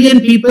 1 billion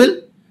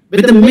people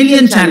with 1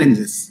 million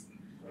challenges.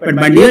 But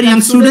my dear young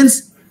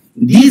students,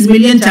 these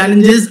million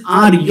challenges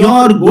are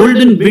your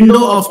golden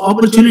window of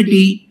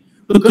opportunity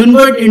to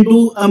convert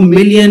into 1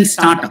 million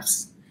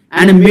startups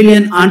and 1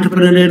 million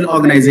entrepreneurial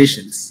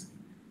organizations.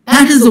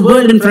 That is the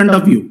world in front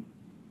of you.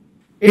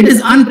 It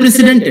is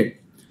unprecedented.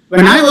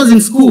 When I was in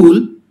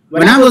school,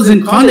 when I was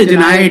in college in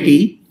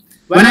IIT,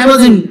 when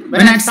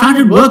I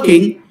started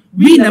working,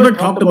 we never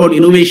talked about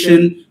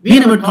innovation. We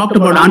never talked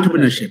about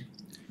entrepreneurship.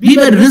 We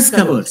were risk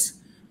averse.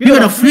 We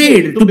were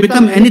afraid to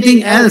become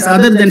anything else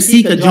other than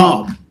seek a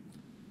job.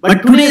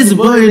 But today's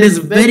world is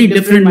very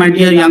different, my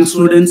dear young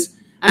students.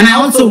 And I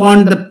also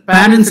want the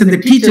parents and the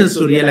teachers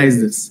to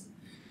realize this.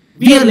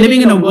 We are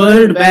living in a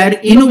world where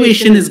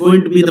innovation is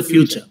going to be the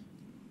future.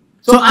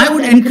 So I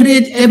would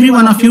encourage every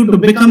one of you to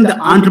become the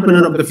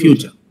entrepreneur of the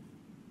future.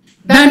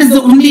 That is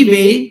the only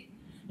way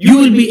you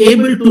will be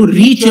able to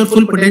reach your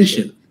full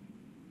potential.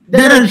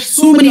 There are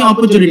so many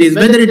opportunities,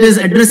 whether it is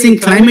addressing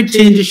climate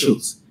change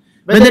issues,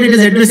 whether it is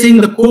addressing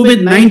the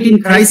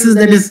COVID-19 crisis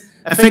that is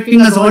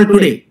affecting us all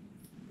today.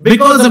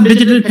 Because of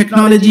digital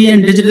technology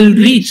and digital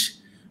reach,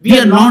 we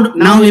are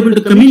now able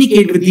to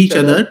communicate with each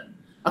other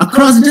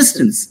across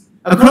distance,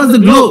 across the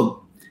globe.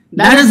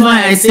 That is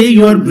why I say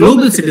you are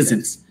global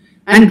citizens.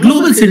 And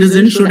global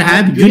citizens should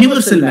have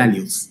universal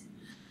values.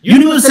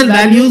 Universal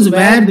values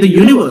where the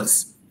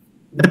universe,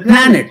 the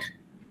planet,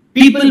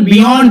 people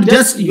beyond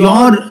just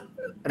your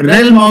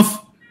realm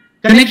of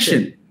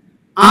connection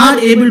are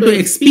able to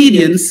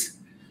experience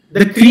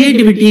the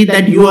creativity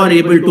that you are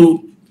able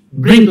to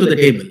bring to the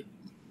table.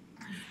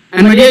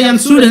 And my dear young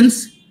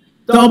students,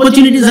 the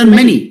opportunities are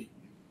many.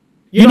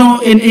 You know,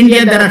 in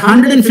India, there are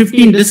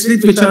 115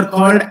 districts which are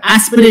called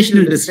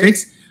aspirational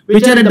districts,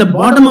 which are at the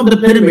bottom of the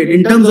pyramid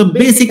in terms of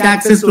basic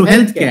access to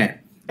healthcare,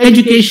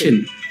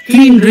 education,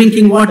 clean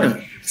drinking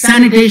water,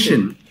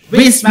 sanitation,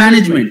 waste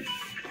management,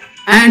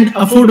 and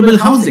affordable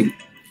housing.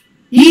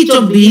 Each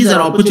of these are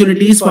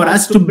opportunities for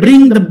us to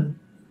bring the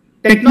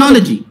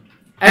technology,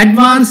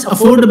 advanced,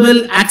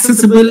 affordable,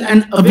 accessible,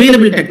 and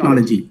available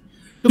technology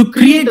to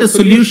create a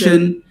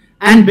solution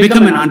and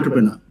become an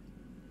entrepreneur.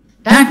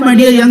 That, my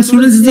dear young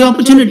students, is the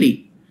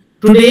opportunity.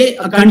 Today,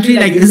 a country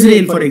like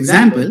Israel, for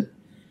example,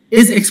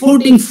 is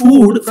exporting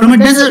food from a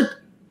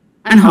desert.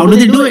 And how do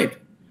they do it?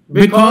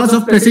 Because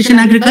of precision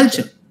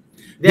agriculture.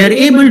 They are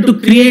able to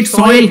create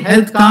soil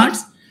health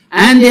cards,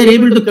 and they are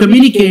able to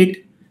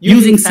communicate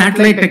using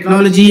satellite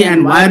technology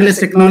and wireless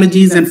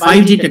technologies and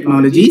 5G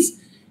technologies,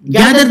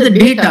 gather the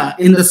data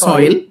in the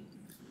soil,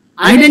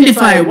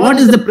 identify what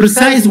is the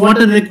precise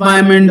water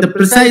requirement, the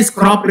precise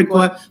crop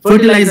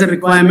fertilizer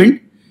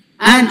requirement,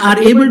 and are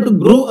able to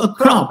grow a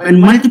crop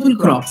and multiple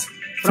crops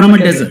from a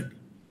desert.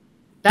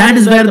 That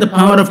is where the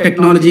power of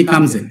technology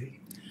comes in.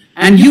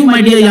 And you,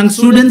 my dear young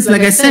students,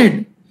 like I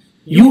said,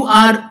 you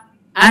are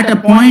at a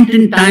point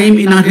in time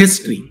in our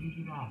history.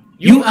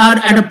 You are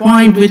at a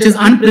point which is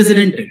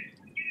unprecedented,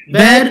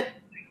 where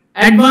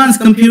advanced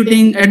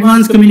computing,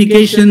 advanced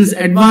communications,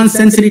 advanced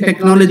sensory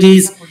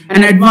technologies,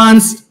 and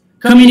advanced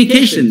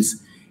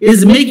communications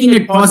is making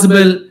it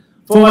possible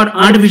for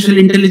artificial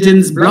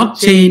intelligence,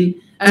 blockchain,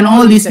 and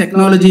all these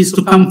technologies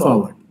to come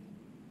forward.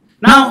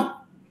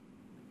 Now,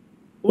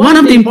 one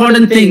of the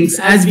important things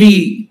as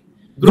we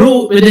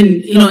grow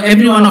within,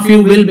 every one of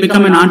you will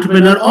become an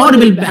entrepreneur or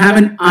will have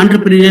an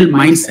entrepreneurial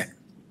mindset.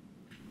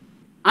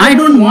 I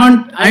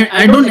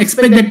don't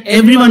expect that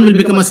everyone will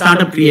become a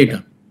startup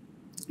creator,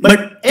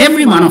 but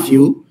every one of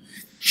you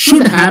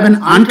should have an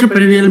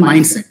entrepreneurial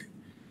mindset.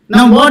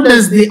 Now, what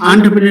does the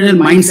entrepreneurial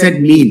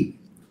mindset mean?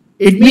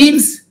 It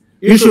means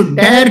you should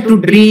dare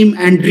to dream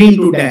and dream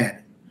to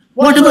dare.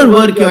 Whatever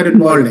work you are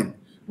involved in,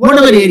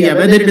 whatever area,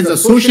 whether it is a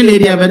social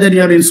area, whether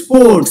you are in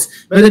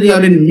sports, whether you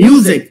are in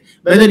music,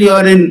 whether you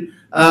are in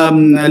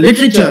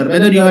literature,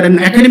 whether you are an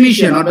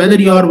academician, or whether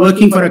you are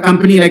working for a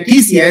company like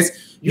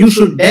TCS, you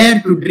should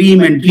dare to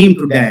dream and dream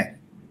to dare.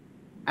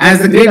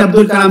 As the great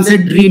Abdul Kalam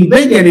said, dream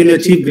big and you'll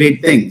achieve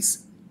great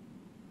things.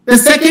 The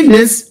second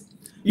is,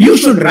 you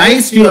should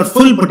rise to your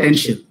full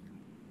potential.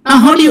 Now,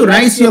 how do you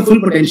rise to your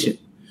full potential?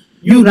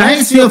 You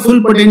rise to your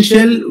full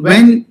potential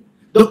when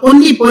the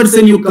only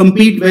person you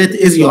compete with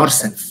is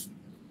yourself.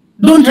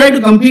 Don't try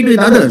to compete with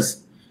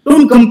others.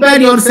 Don't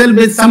compare yourself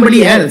with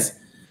somebody else.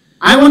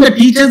 I want the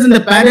teachers and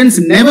the parents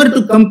never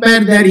to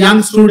compare their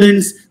young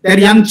students, their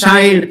young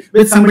child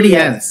with somebody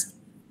else.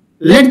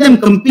 Let them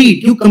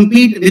compete. You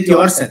compete with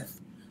yourself.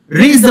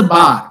 Raise the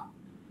bar.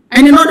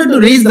 And in order to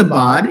raise the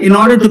bar, in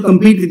order to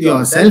compete with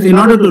yourself, in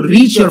order to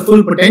reach your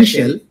full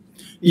potential,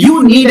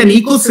 you need an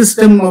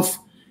ecosystem of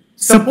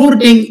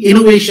supporting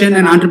innovation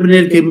and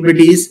entrepreneurial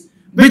capabilities,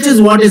 which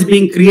is what is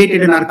being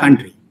created in our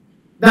country.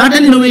 The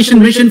Adult Innovation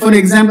Mission, for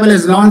example,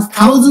 has launched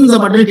thousands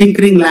of adult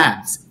tinkering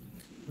labs,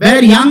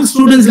 where young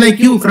students like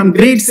you from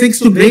grade 6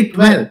 to grade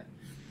 12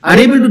 are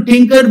able to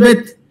tinker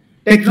with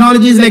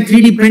technologies like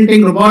 3D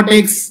printing,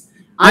 robotics,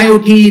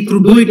 IoT,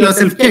 through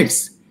do-it-yourself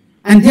kits.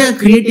 And they are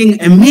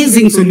creating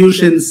amazing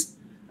solutions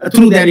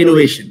through their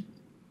innovation.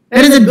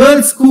 There is a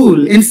girls'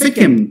 school in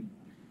Sikkim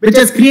which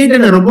has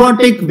created a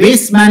robotic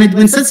waste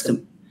management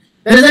system.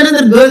 There is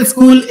another girls'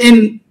 school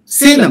in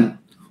Salem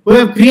who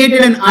have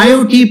created an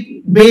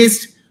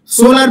IoT-based,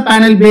 solar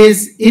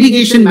panel-based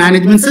irrigation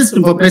management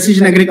system for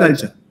precision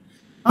agriculture.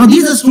 Now,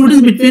 these are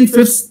students between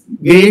 5th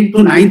grade to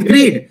 9th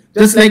grade,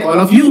 just like all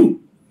of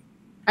you.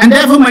 And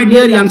therefore, my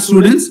dear young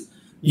students,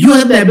 you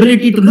have the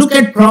ability to look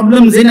at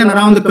problems in and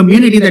around the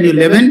community that you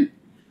live in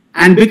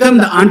and become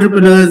the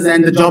entrepreneurs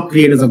and the job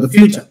creators of the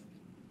future.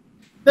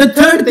 The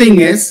third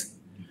thing is,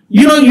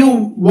 you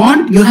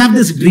have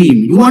this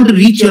dream, you want to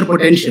reach your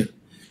potential,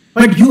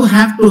 but you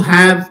have to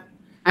have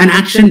an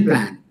action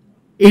plan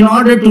in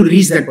order to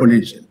reach that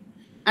potential.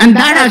 And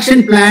that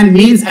action plan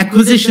means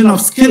acquisition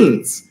of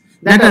skills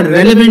that are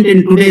relevant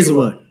in today's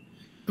world.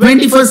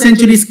 21st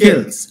century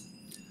skills.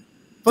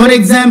 For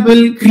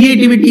example,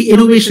 creativity,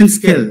 innovation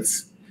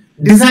skills,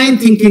 design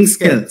thinking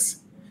skills,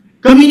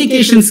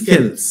 communication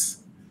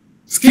skills,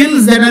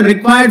 skills that are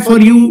required for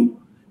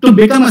you to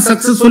become a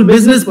successful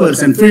business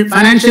person,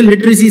 financial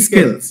literacy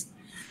skills,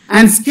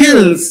 and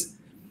skills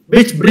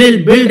which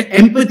build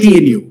empathy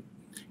in you.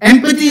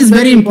 Empathy is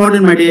very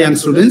important, my dear young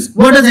students.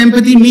 What does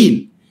empathy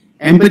mean?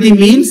 Empathy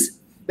means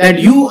that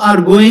you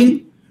are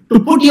going to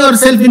put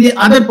yourself in the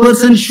other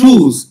person's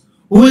shoes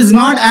who is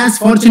not as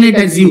fortunate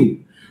as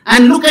you,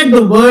 and look at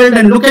the world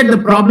and look at the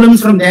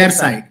problems from their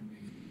side,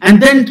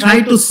 and then try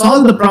to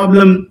solve the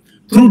problem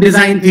through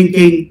design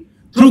thinking,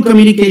 through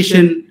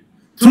communication,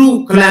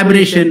 through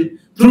collaboration,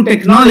 through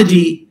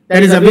technology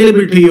that is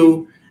available to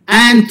you,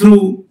 and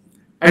through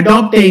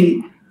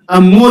adopting a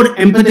more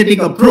empathetic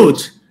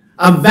approach,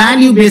 a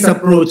value-based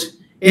approach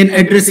in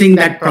addressing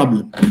that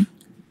problem.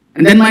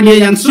 And then, my dear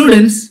young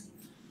students,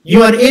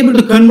 you are able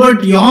to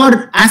convert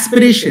your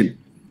aspiration,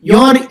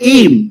 your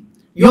aim,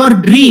 your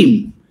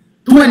dream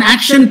to an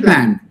action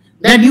plan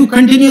that you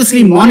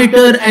continuously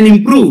monitor and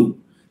improve,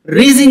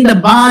 raising the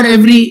bar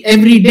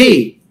every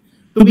day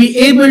to be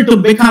able to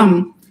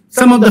become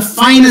some of the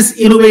finest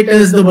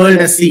innovators the world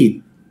has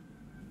seen.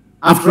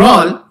 After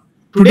all,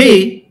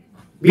 today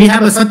we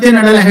have a Satya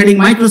Nadella heading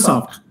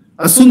Microsoft,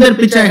 a Sundar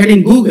Pichai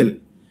heading Google,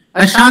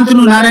 a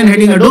Shantanu Narayan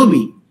heading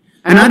Adobe,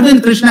 and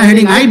Arvind Krishna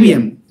heading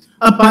IBM,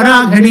 a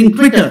Parag heading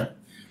Twitter,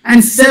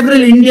 and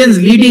several Indians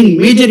leading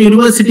major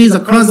universities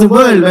across the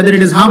world, whether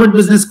it is Harvard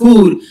Business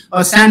School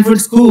or Stanford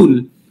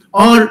School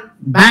or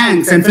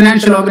banks and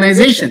financial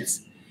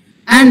organizations.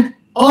 And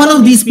all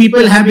of these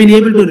people have been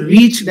able to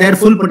reach their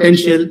full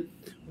potential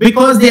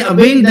because they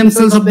avail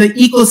themselves of the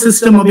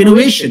ecosystem of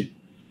innovation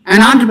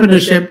and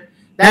entrepreneurship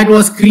that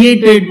was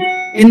created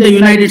in the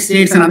United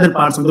States and other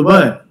parts of the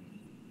world.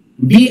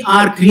 We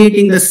are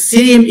creating the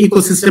same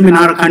ecosystem in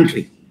our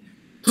country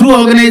through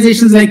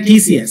organizations like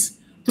TCS,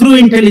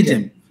 through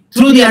IntelliGem,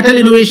 through the Atal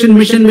Innovation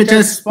Mission, which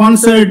has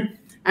sponsored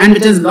and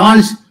which has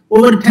launched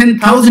over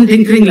 10,000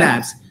 tinkering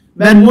labs,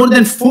 where more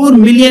than 4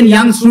 million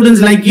young students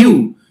like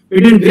you,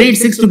 between grade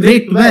 6 to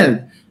grade 12,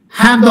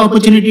 have the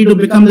opportunity to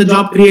become the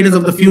job creators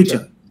of the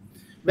future,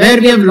 where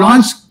we have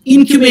launched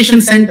incubation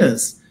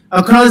centers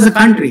across the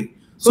country,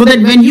 so that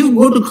when you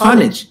go to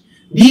college,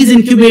 these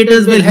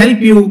incubators will help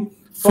you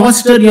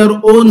foster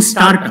your own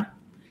startup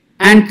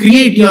and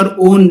create your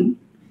own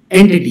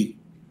entity.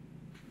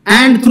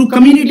 And through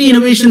community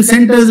innovation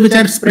centers which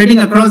are spreading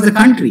across the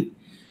country,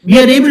 we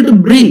are able to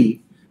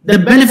bring the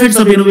benefits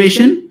of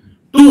innovation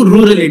to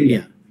rural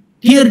India,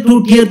 tier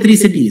 2, tier 3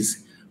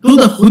 cities, to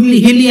the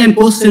hilly and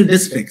coastal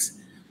districts.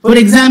 For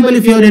example,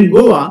 if you're in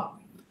Goa,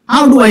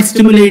 how do I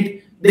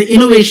stimulate the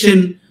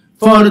innovation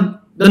for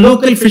the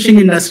local fishing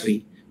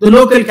industry, the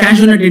local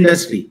cashew nut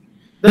industry,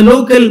 the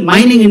local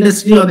mining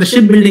industry, or the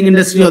shipbuilding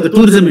industry, or the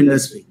tourism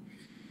industry?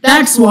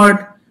 That's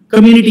what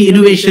community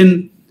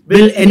innovation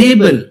will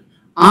enable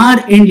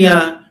our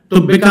India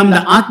to become the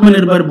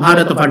Atmanirbhar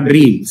Bharat of our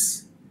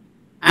dreams.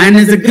 And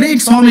as the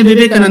great Swami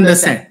Vivekananda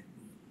said,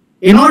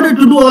 in order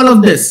to do all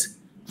of this,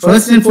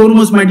 first and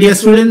foremost, my dear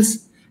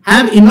students,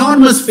 have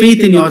enormous faith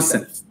in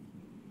yourself.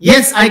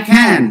 Yes, I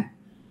can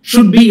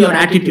should be your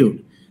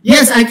attitude.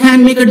 Yes, I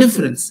can make a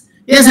difference.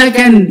 Yes, I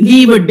can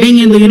leave a ding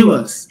in the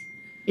universe.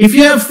 If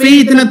you have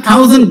faith in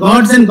 1,000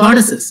 gods and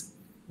goddesses,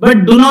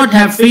 but do not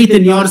have faith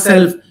in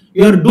yourself,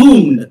 you are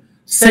doomed,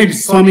 said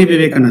Swami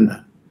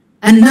Vivekananda.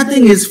 And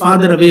nothing is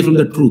farther away from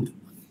the truth.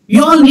 We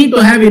all need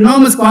to have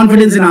enormous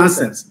confidence in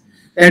ourselves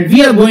that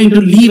we are going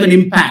to leave an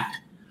impact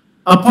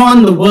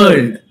upon the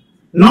world,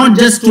 not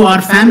just to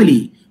our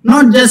family,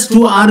 not just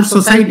to our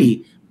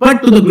society,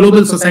 but to the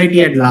global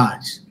society at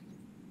large.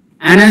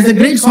 And as the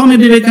great Swami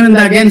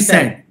Vivekananda again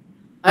said,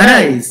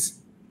 arise,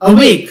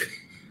 awake,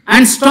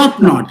 and stop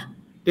not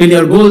till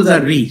your goals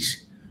are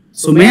reached.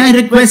 So may I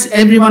request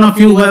every one of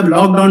you who have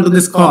logged on to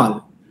this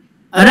call,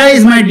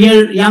 arise, my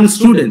dear young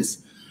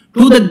students,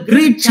 to the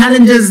great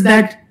challenges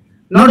that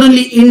not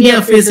only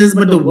India faces,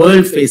 but the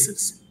world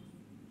faces.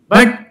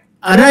 But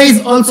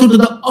arise also to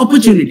the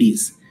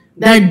opportunities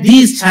that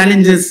these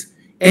challenges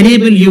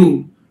enable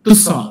you to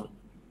solve.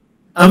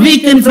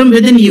 Awaken from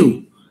within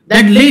you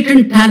that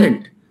latent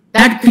talent,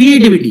 that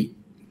creativity,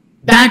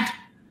 that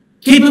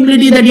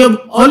capability that you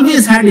have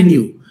always had in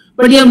you,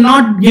 but you have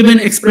not given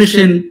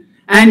expression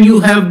and you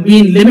have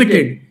been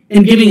limited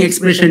in giving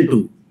expression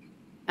to.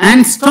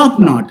 And stop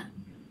not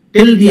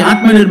till the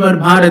Atmanirbhar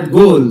Bharat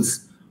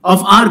goals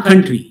of our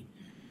country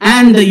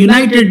and the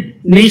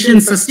United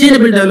Nations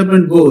Sustainable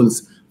Development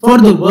Goals for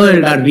the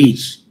world are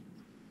reached.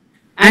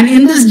 And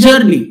in this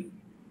journey,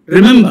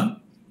 remember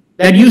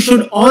that you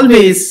should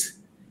always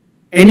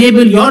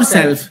enable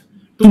yourself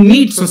to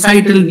meet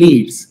societal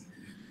needs.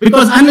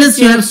 Because unless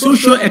you have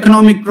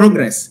socio-economic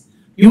progress,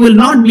 you will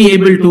not be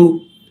able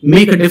to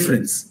make a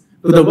difference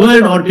to the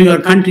world or to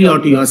your country or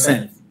to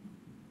yourself.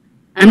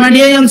 And my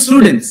dear young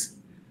students,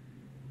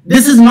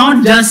 this is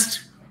not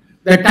just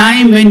the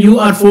time when you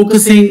are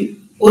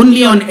focusing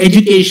only on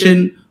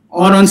education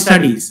or on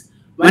studies.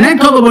 When I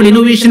talk about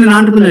innovation and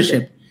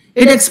entrepreneurship,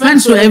 it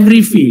expands to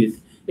every field.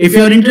 If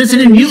you are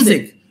interested in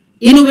music,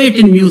 innovate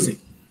in music.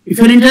 If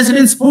you're interested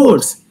in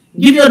sports,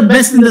 give your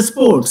best in the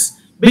sports.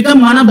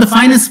 Become one of the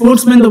finest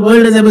sportsmen the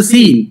world has ever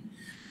seen.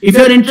 If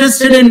you're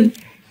interested in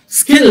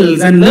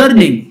skills and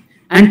learning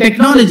and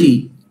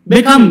technology,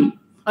 become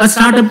a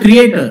startup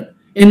creator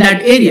in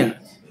that area.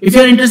 If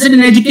you're interested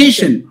in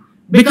education,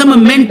 become a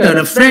mentor,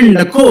 a friend,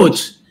 a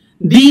coach.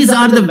 These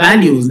are the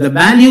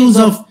values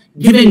of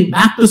giving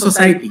back to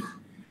society,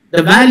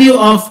 the value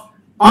of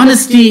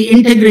honesty,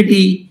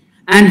 integrity,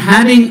 and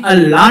having a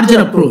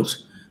larger approach.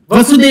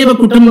 Vasudeva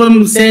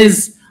Kutumbam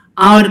says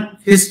our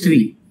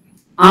history,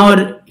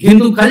 our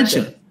Hindu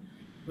culture,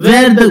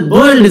 where the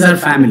world is our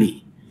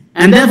family.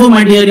 And therefore,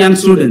 my dear young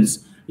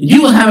students,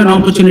 you have an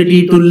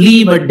opportunity to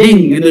leave a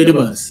ding in the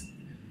universe.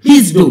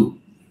 Please do.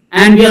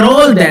 And we are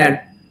all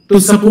there to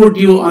support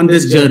you on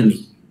this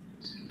journey.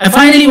 I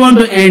finally want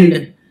to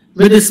end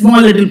with a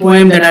small little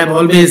poem that I've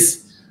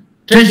always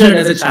treasured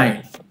as a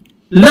child.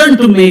 Learn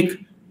to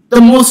make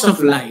the most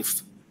of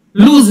life.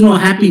 Lose no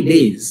happy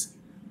days,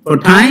 for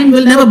time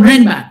will never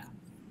bring back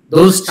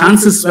those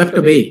chances swept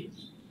away.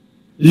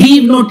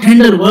 Leave no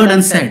tender word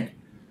unsaid.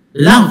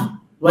 Love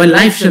while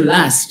life shall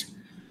last,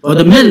 for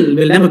the mill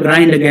will never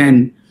grind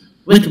again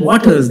with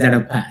waters that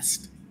have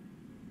passed.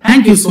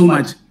 Thank you so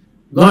much.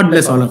 God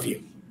bless all of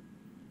you.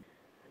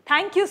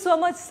 Thank you so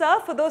much, sir,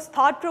 for those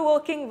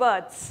thought-provoking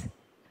words.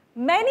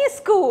 Many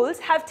schools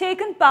have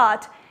taken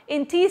part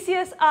in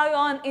TCS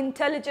iON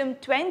IntelliGem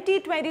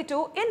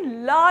 2022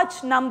 in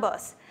large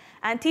numbers,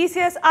 and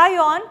TCS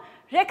iON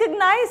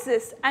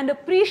recognizes and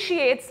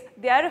appreciates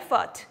their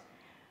effort.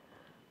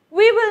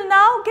 We will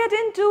now get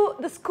into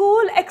the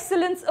School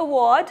Excellence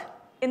Award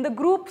in the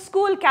Group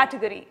School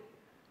category.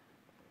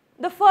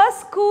 The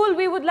first school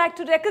we would like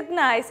to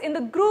recognize in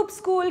the Group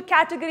School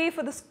category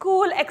for the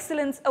School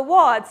Excellence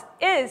Awards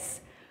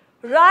is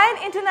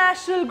Ryan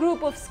International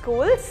Group of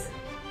Schools.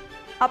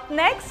 Up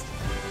next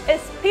is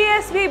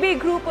PSVB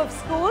Group of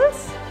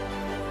Schools,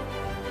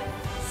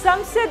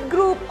 Samsid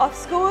Group of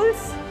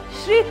Schools,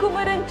 Sri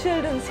Kumaran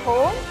Children's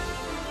Home,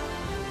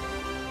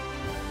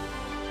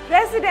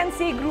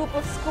 Residency Group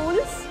of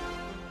Schools.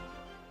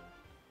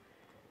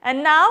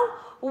 And now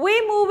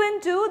we move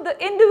into the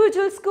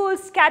Individual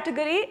Schools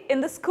category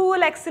in the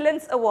School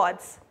Excellence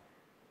Awards.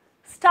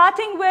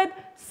 Starting with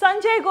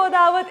Sanjay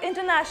Godawat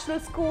International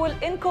School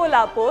in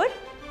Kolhapur,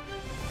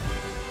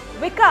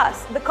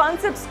 Vikas, the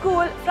Concept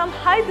School from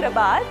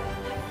Hyderabad,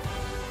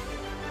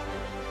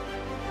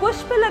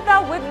 Pushpalata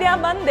Vidya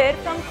Mandir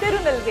from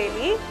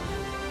Tirunelveli,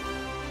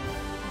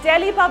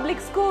 Delhi Public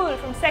School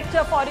from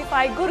Sector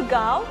 45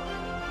 Gurgaon,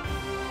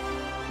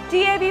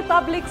 DAV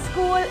Public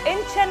School in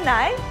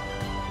Chennai,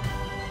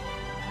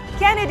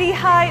 Kennedy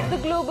High, the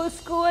Global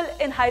School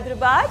in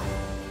Hyderabad,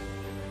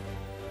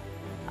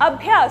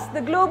 Abhyas,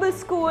 the Global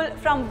School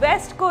from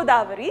West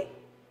Godavari.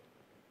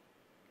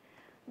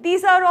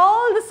 These are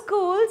all the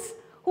schools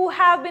who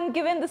have been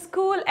given the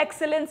School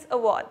Excellence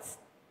Awards.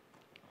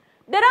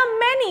 There are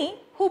many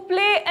who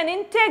play an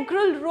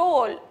integral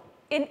role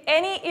in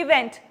any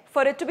event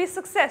for it to be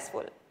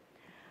successful.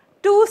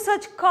 Two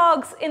such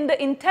cogs in the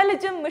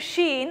IntelliGem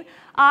machine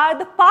are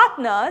the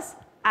partners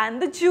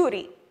and the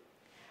jury.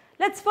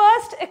 Let's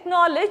first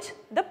acknowledge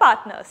the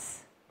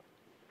partners.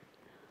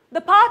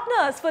 The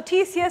partners for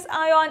TCS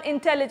iON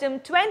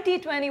IntelliGem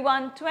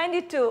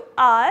 2021-22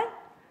 are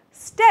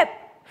STEP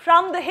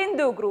from the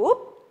Hindu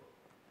Group,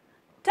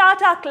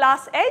 Tata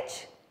Class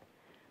Edge,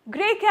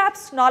 Grey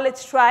Caps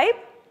Knowledge Tribe,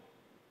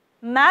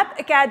 Map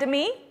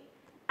Academy,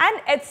 and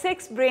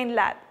Ed6 Brain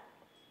Lab.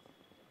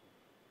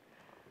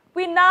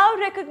 We now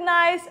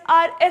recognize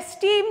our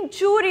esteemed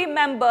jury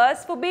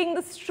members for being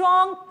the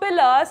strong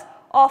pillars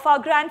of our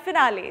grand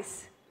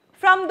finales.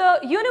 From the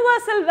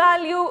Universal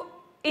Value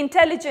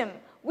IntelliGem,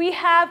 we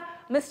have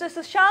Mr.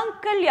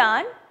 Sushank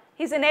Kalyan.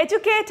 He's an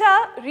educator,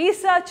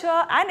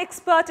 researcher, and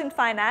expert in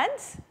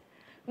finance.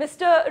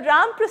 Mr.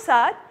 Ram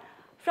Prasad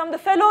from the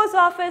Fellows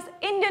Office,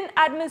 Indian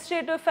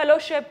Administrative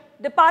Fellowship,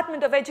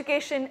 Department of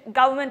Education,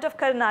 Government of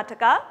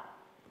Karnataka.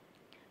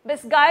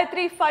 Ms.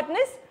 Gayatri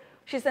Fadnis,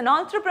 she's an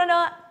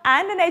entrepreneur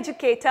and an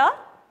educator.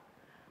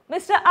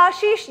 Mr.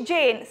 Ashish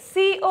Jain,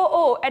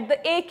 COO at the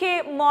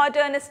AK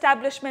Modern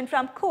Establishment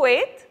from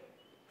Kuwait.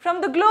 From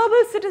the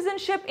Global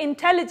Citizenship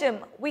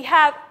IntelliGem, we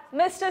have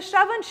Mr.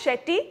 Shravan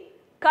Shetty,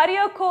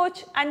 career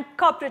coach and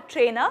corporate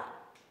trainer.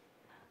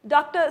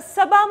 Dr.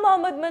 Sabah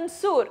Mohammad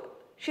Mansoor,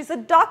 she's a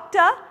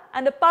doctor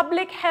and a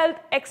public health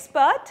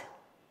expert.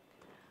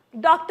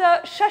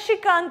 Dr.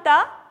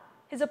 Shashikanta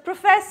is a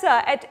professor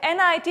at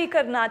NIT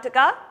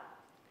Karnataka.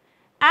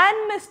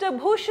 And Mr.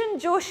 Bhushan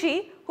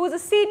Joshi, who is a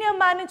senior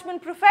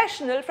management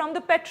professional from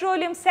the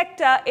petroleum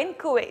sector in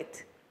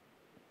Kuwait.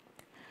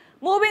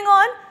 Moving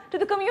on to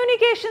the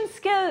communication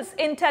skills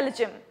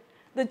IntelliGem.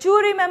 The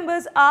jury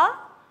members are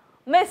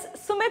Ms.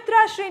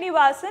 Sumitra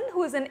Srinivasan,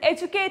 who is an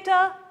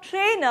educator,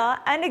 trainer,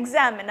 and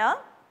examiner.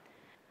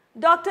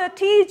 Dr.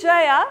 T.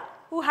 Jaya,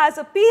 who has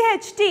a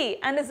PhD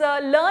and is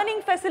a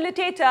learning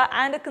facilitator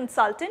and a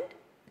consultant.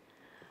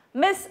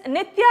 Ms.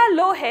 Nitya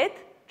Lohit,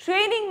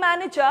 training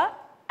manager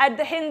at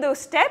the Hindu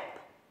Step.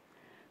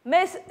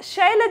 Ms.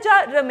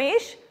 Shailaja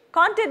Ramesh,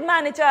 content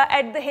manager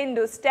at the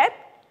Hindu Step.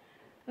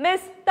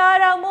 Ms.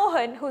 Tara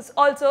Mohan, who's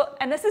also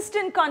an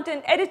assistant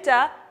content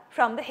editor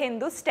from the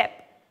Hindu Step.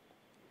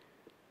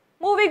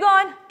 Moving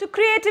on to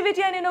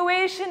creativity and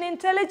innovation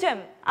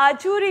IntelliGem, our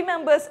jury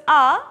members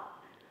are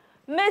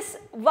Ms.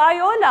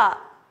 Viola,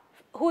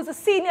 who's a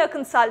senior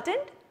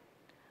consultant,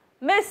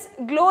 Ms.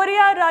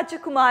 Gloria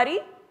Rajakumari,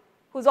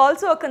 who's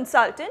also a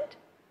consultant,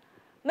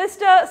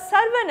 Mr.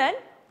 Sarvanan,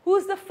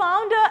 who's the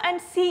founder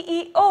and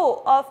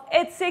CEO of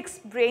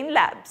Ed6 Brain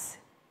Labs.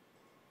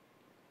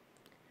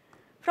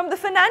 From the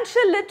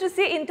Financial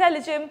Literacy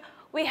IntelliGem,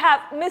 we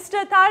have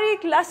Mr.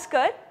 Tariq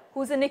Laskar,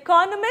 who's an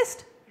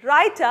economist,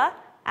 writer,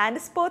 and a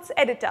sports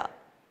editor.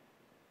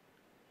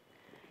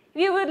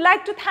 We would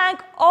like to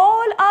thank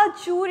all our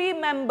jury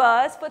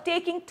members for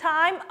taking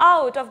time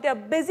out of their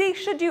busy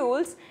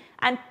schedules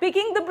and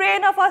picking the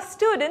brain of our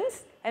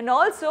students and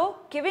also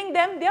giving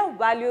them their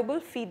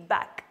valuable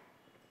feedback.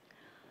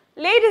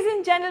 Ladies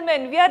and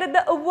gentlemen, we are at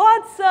the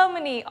award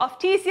ceremony of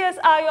TCS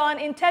iON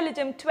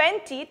IntelliGem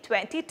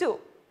 2022.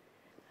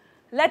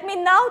 Let me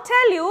now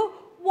tell you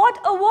what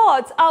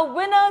awards our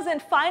winners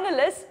and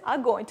finalists are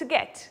going to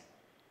get.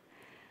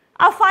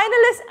 Our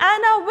finalists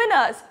and our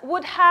winners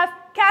would have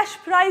cash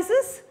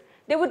prizes,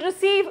 they would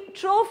receive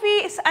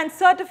trophies and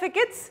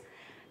certificates,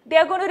 they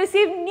are going to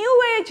receive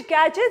new age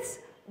gadgets,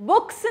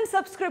 books and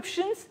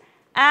subscriptions,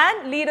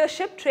 and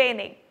leadership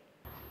training.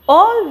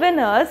 All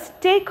winners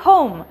take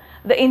home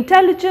the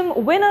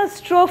IntelliGem Winners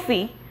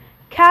Trophy,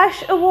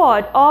 cash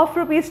award of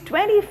Rs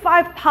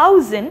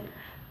 25,000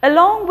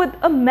 along with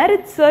a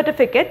merit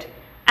certificate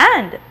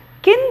and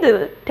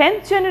Kindle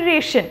 10th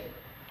generation.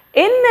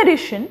 In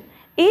addition,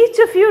 each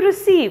of you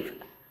receive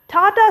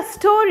Tata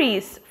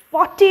Stories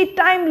 40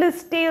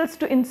 Timeless Tales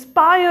to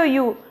Inspire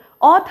You,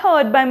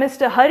 authored by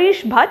Mr.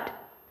 Harish Bhatt,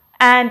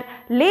 and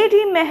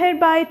Lady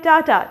Meherbai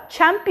Tata,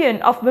 Champion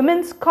of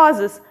Women's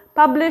Causes,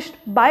 published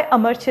by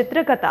Amar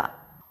Chitrakatha.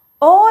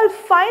 All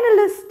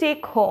finalists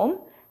take home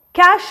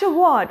cash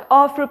award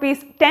of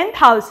Rs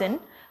 10,000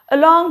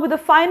 along with a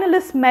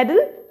finalist medal,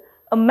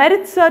 a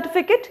merit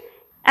certificate,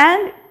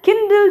 and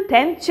Kindle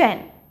 10th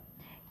Gen.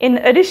 In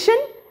addition,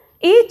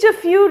 each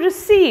of you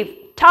receive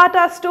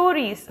Tata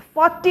Stories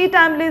 40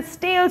 Timeless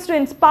Tales to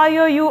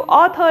Inspire You,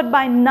 authored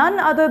by none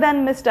other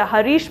than Mr.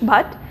 Harish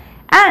Bhatt,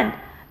 and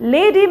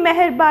Lady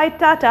Meherbai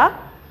Tata,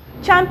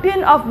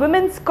 Champion of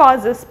Women's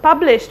Causes,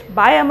 published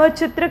by Amar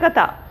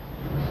Chitrakatha.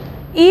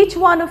 Each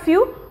one of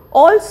you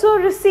also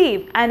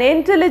receive an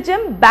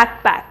IntelliGem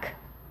backpack.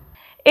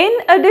 In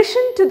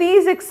addition to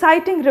these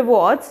exciting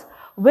rewards,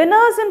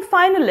 winners and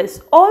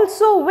finalists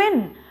also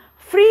win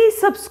free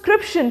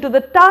subscription to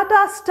the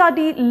Tata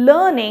Study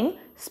Learning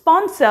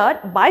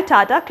sponsored by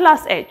Tata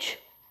ClassEdge.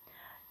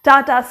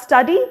 Tata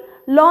Study,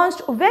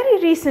 launched very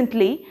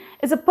recently,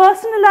 is a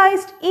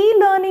personalized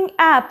e-learning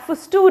app for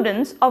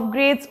students of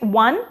grades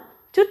 1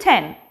 to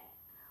 10.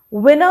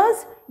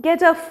 Winners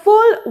get a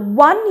full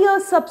 1-year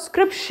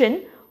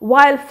subscription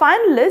while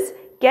finalists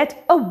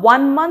get a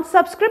 1-month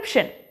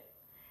subscription.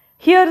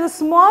 Here is a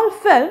small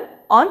film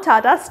on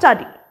Tata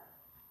Study.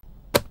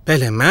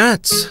 पहले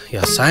maths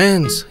या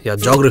science या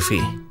geography,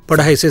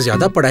 पढ़ाई से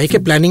ज्यादा पढ़ाई के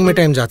planning में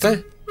time जाता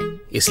है,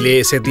 इसलिए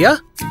इसे दिया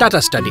टाटा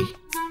स्टडी।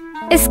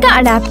 इसका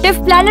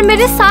अडैप्टिव प्लानर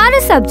मेरे सारे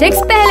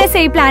सब्जेक्ट्स पहले से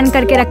ही प्लान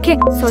करके रखे,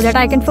 so that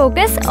I can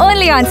focus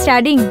only on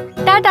studying.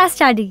 Tata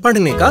study,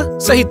 पढ़ने का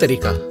सही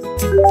तरीका।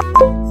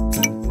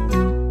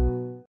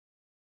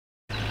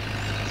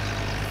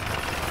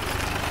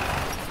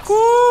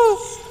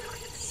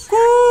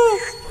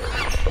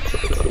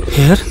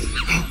 Hair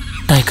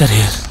tiger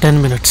hair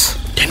 10 minutes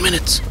 10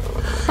 minutes।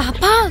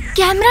 पापा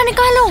कैमरा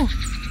निकालो।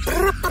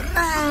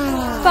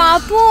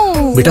 पापू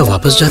बेटा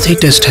वापस जाते ही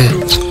टेस्ट है,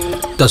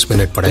 10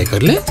 मिनट पढ़ाई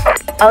कर ले।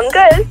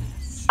 अंकल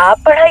आप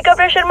पढ़ाई का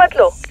प्रेशर मत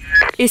लो,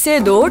 इसे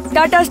दो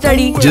टाटा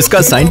स्टडी,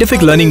 जिसका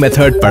साइंटिफिक लर्निंग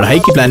मेथड पढ़ाई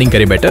की प्लानिंग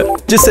करे बेटर,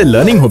 जिससे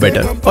लर्निंग हो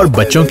बेटर और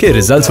बच्चों के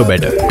रिजल्ट्स हो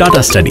बेटर।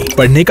 टाटा स्टडी,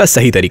 पढ़ने का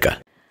सही तरीका।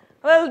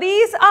 Well,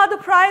 these are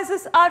the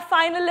prizes our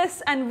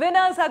finalists and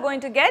winners are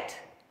going to get.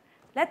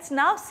 Let's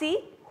now see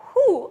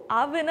who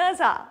our winners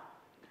are.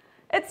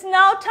 It's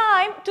now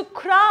time to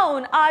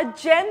crown our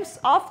gems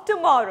of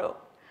tomorrow.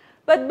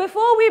 But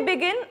before we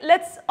begin,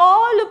 let's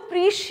all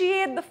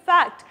appreciate the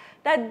fact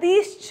that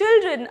these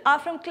children are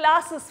from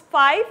classes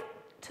 5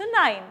 to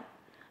 9.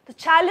 The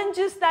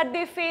challenges that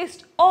they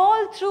faced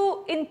all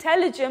through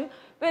IntelliGem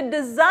were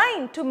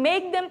designed to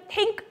make them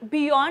think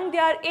beyond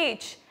their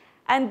age,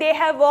 and they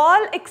have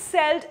all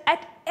excelled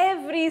at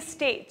every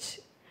stage.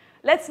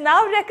 Let's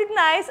now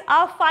recognize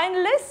our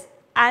finalists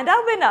and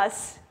our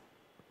winners.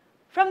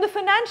 From the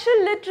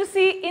Financial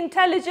Literacy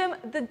IntelliGem,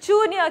 the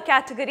junior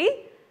category,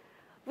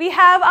 we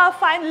have our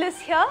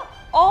finalists here,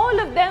 all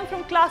of them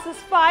from classes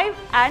 5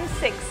 and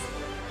 6.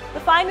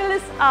 The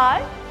finalists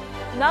are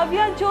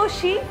Navya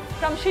Joshi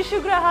from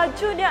Shishugraha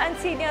Junior and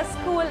Senior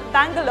School,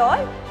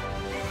 Bangalore,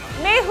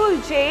 Mehul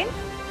Jain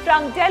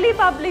from Delhi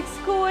Public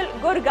School,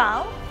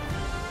 Gurgaon,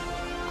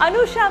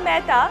 Anusha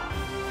Mehta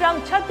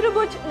from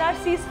Chhatrabhuj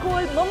Narsi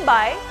School,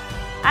 Mumbai,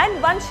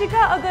 and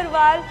Vanshika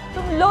Agarwal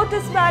from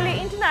Lotus Valley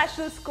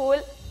International School,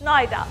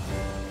 Noida.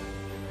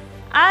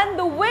 And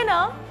the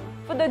winner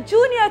for the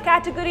junior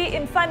category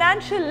in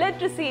financial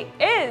literacy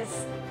is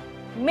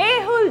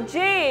Mehul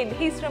Jain.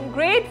 He's from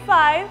grade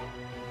 5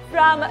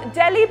 from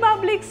Delhi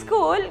Public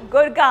School,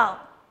 Gurgaon.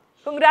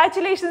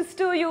 Congratulations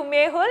to you,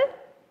 Mehul.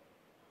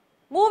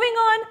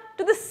 Moving on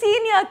to the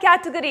senior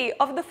category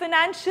of the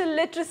Financial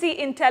Literacy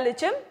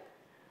IntelliGem,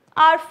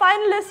 our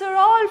finalists are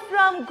all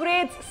from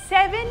grades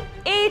 7,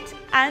 8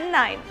 and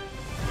 9.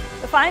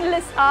 The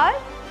finalists are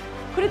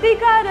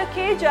Kritika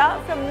Rakeja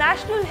from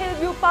National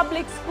Hillview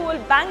Public School,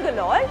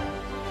 Bangalore,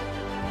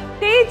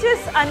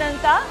 Tejas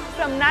Ananta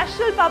from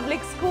National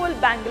Public School,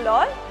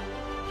 Bangalore,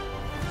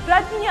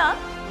 Pratnya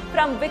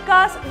from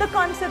Vikas the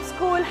Concept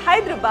School,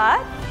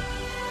 Hyderabad,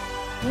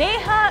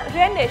 Neha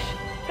Renish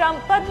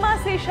from Padma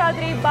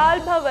Seshadri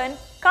Bal Bhavan,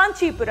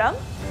 Kanchipuram,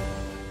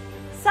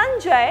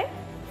 Sanjay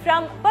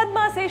from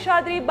Padma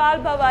Seshadri Bal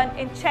Bhavan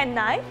in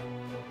Chennai,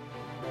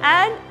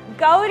 and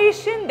Gauri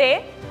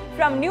Shinde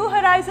from New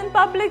Horizon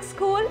Public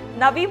School,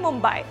 Navi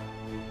Mumbai.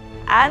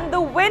 And the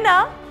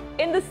winner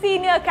in the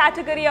senior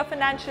category of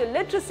financial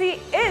literacy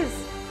is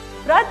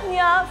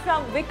Pratnya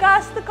from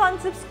Vikas the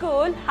Concept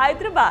School,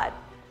 Hyderabad.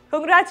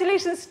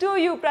 Congratulations to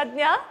you,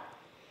 Pratnya.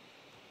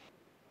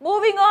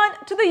 Moving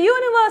on to the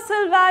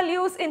Universal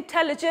Values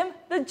IntelliGem,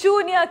 the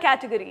junior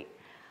category.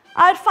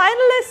 Our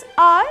finalists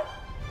are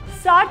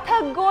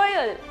Sarthak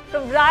Goyal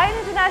from Ryan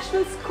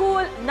International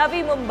School,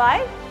 Navi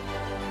Mumbai,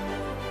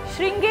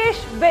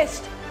 Shringesh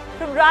Bist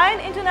from Ryan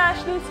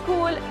International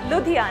School,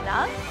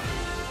 Ludhiana,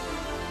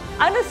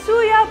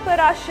 Anasuya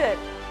Parashar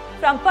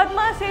from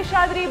Padma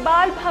Seshadri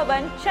Bal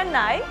Bhavan,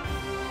 Chennai,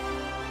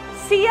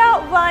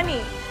 Sia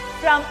Vani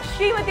from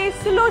Srimati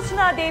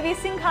Sulochana Devi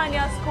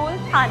Singhania School,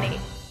 Thane.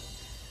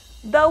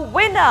 The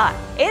winner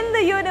in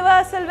the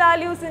Universal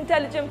Values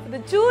IntelliGem for the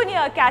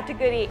junior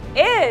category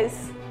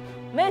is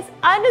Miss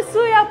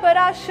Anasuya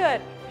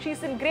Parashar.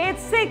 She's in grade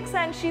 6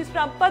 and she's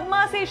from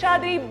Padma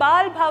Seshadri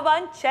Bal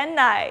Bhavan,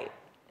 Chennai.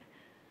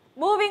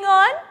 Moving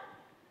on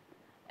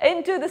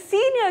into the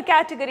senior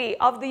category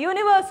of the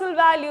Universal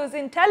Values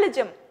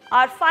IntelliGem,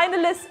 our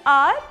finalists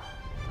are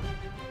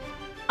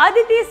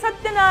Aditi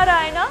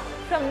Satyanarayana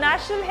from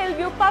National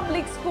Hillview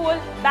Public School,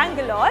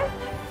 Bangalore,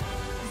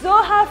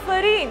 Zoha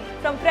Fareen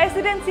from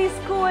Presidency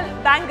School,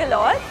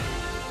 Bangalore,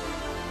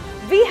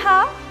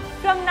 Viha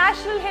from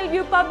National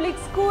Hillview Public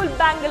School,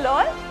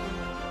 Bangalore,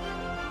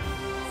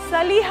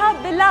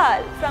 Saliha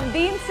Bilal from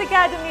Dean's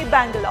Academy,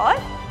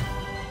 Bangalore,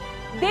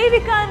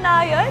 Devika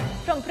Nair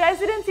from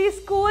Presidency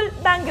School,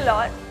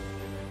 Bangalore,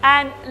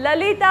 and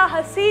Lalita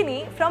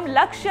Hasini from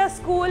Lakshya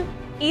School,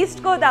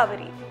 East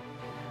Godavari.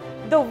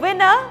 The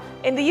winner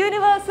in the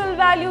Universal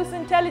Values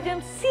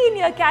IntelliGem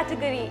senior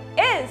category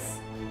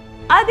is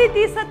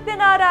Aditi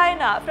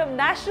Satyanarayana from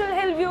National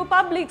Hillview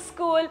Public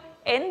School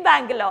in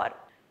Bangalore.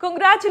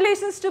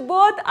 Congratulations to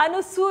both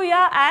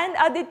Anasuya and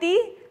Aditi.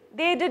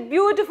 They did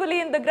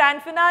beautifully in the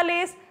grand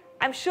finales.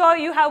 I'm sure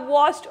you have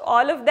watched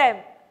all of them.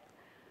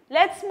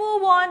 Let's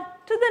move on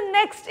to the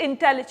next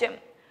IntelliGem,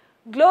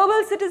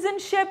 Global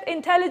Citizenship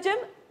IntelliGem,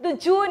 the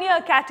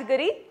junior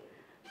category.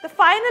 The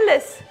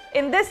finalists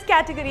in this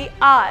category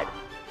are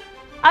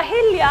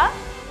Ahilya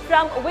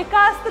from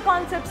Vikas the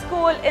Concept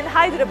School in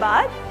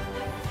Hyderabad,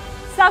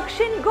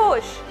 Sakshin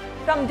Ghosh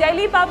from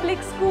Delhi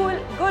Public School,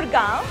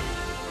 Gurgaon,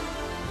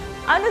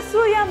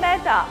 Anasuya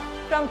Mehta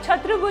from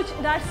Chhatrabhuj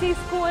Narsi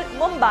School,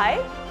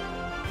 Mumbai,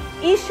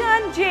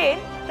 Ishan Jain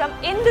from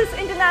Indus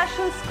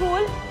International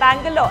School,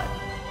 Bangalore.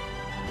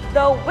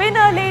 The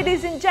winner,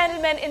 ladies and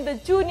gentlemen, in the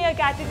junior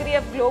category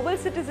of Global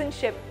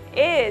Citizenship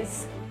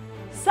is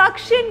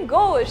Sakshin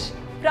Ghosh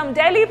from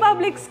Delhi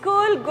Public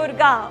School,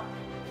 Gurgaon.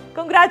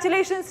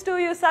 Congratulations to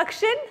you,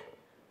 Sakshin.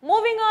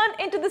 Moving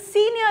on into the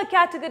senior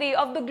category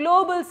of the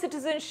Global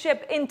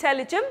Citizenship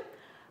IntelliGem,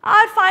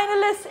 our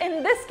finalists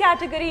in this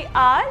category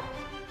are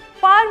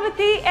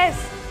Parvati S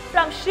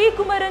from Sri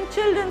Kumaran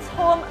Children's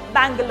Home,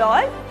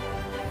 Bangalore,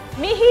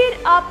 Mihir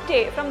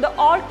Apte from the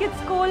Orchid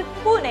School,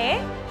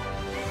 Pune,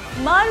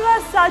 Marwa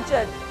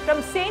Sajad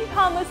from St.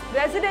 Thomas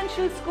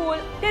Residential School,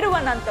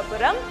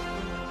 Tiruvananthapuram,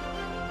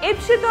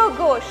 Ipshito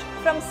Ghosh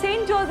from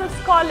St.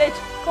 Joseph's College,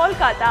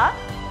 Kolkata,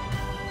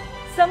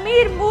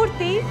 Sameer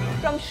Murthy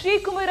from Sri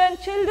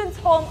Kumaran Children's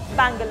Home,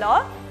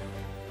 Bangalore,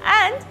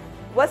 and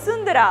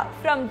Vasundhara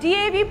from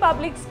DAV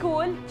Public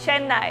School,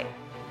 Chennai.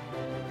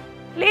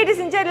 Ladies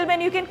and gentlemen,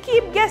 you can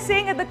keep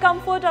guessing at the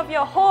comfort of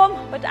your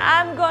home, but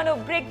I'm going to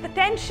break the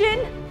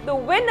tension. The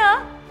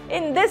winner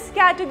in this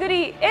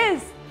category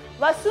is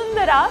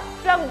Vasundhara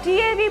from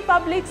DAV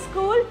Public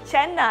School,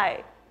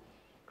 Chennai.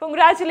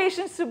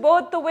 Congratulations to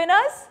both the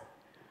winners.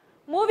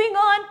 Moving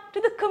on to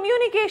the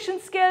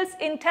Communication Skills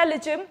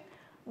IntelliGem,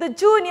 the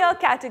junior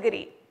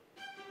category.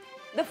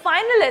 The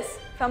finalists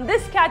from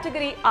this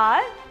category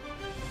are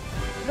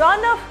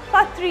Ronak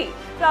Patri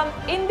from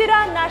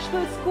Indira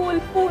National School,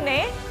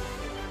 Pune,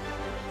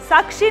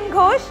 Sakshin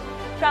Ghosh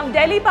from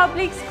Delhi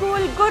Public School,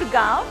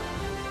 Gurgaon,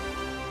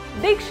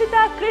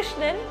 Dikshita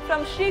Krishnan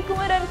from Sri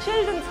Kumaran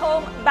Children's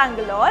Home,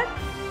 Bangalore,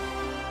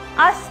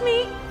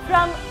 Asmi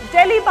from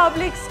Delhi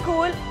Public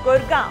School,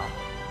 Gurgaon.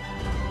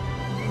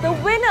 The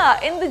winner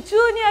in the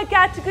junior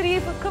category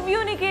for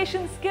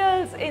Communication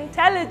Skills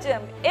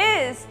IntelliGem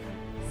is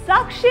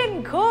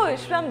Sakshin Ghosh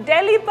from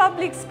Delhi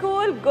Public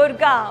School,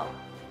 Gurgaon.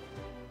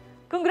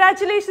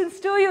 Congratulations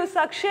to you,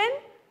 Sakshin.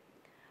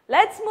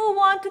 Let's move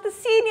on to the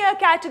senior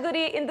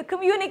category in the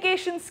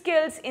Communication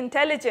Skills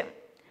IntelliGem.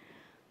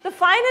 The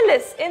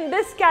finalists in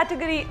this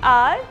category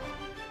are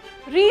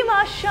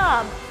Reema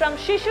Sham from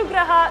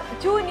Shishugraha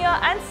Junior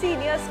and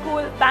Senior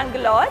School,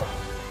 Bangalore,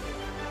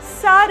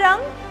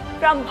 Sarang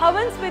from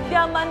Bhavans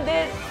Vidya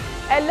Mandir,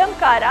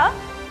 Elamkara,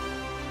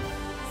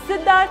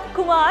 Siddharth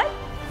Kumar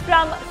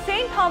from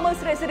St. Thomas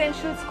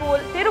Residential School,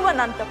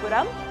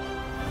 Tiruvananthapuram,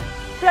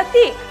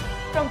 Pratik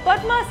from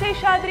Padma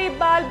Seshadri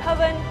Bal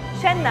Bhavan,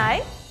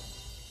 Chennai,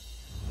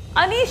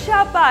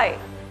 Anisha Pai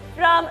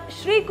from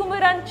Sri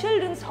Kumaran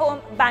Children's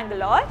Home,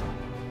 Bangalore,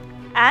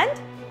 and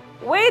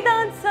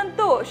Vedant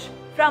Santosh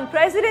from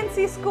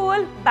Presidency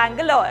School,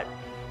 Bangalore.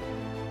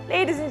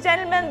 Ladies and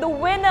gentlemen, the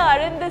winner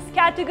in this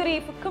category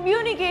for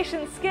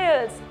Communication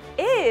Skills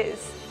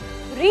is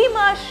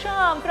Reema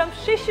Sham from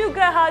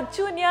Shishugraha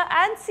Junior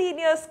and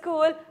Senior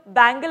School,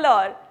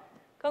 Bangalore.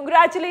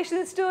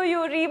 Congratulations to you,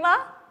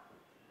 Reema.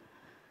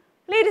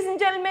 Ladies and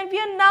gentlemen, we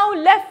are now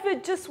left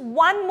with just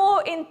one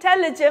more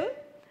IntelliGem,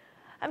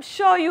 I'm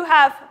sure you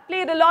have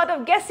played a lot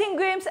of guessing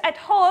games at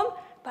home,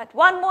 but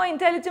one more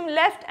IntelliGem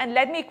left, and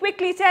let me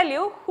quickly tell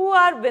you who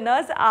our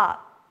winners are.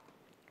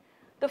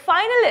 The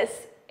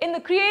finalists in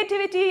the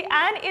Creativity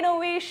and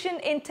Innovation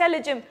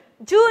IntelliGem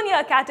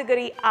Junior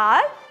category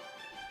are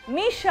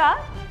Misha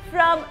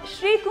from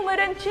Sri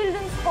Kumaran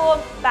Children's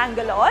Home,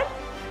 Bangalore,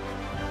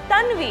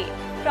 Tanvi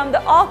from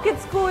the Orchid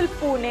School,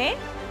 Pune,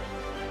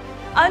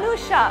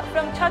 Anusha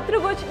from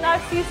Chhatrabhuj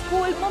Narsi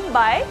School,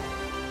 Mumbai,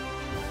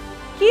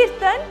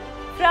 Kirtan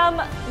from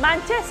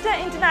Manchester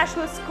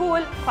International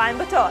School,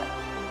 Coimbatore.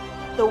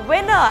 The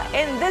winner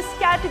in this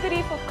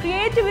category for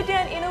Creativity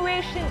and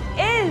Innovation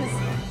is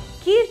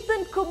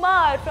Kirtan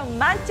Kumar from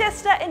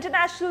Manchester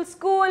International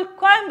School,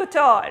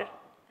 Coimbatore.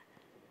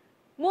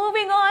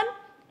 Moving on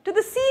to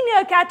the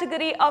senior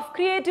category of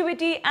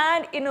Creativity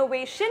and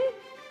Innovation,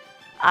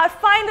 our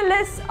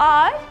finalists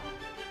are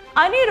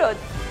Anirudh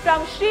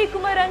from Sri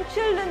Kumaran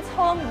Children's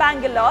Home,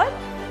 Bangalore,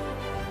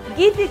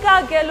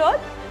 Geetika Gelot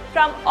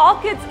from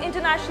Orchids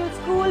International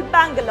School,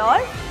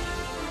 Bangalore,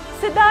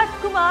 Siddharth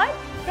Kumar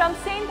from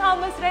St.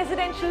 Thomas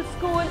Residential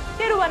School,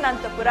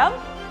 Thiruvananthapuram,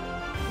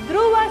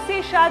 Dhruva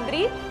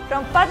Seshadri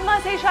from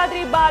Padma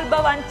Seshadri Bal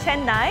Bhavan,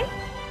 Chennai,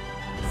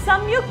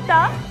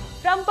 Samyukta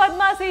from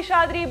Padma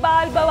Seshadri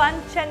Bal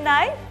Bhavan,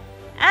 Chennai,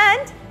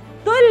 and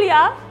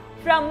Tulya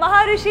from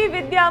Maharishi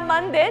Vidya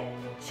Mandir,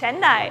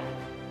 Chennai.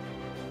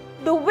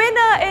 The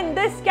winner in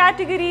this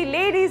category,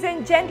 ladies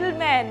and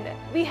gentlemen,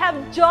 we have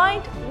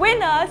joint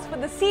winners for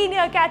the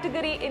senior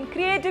category in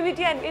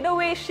Creativity and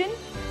Innovation,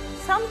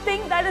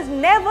 something that has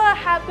never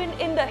happened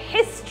in the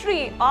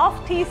history of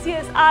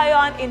TCS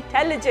iON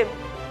IntelliGem.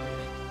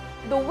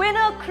 The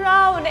winner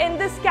crown in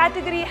this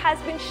category has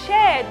been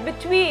shared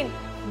between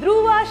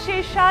Dhruva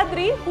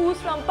Seshadri, who's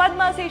from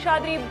Padma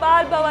Seshadri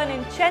Bal Bhavan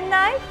in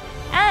Chennai,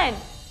 and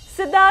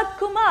Siddharth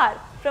Kumar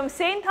from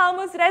St.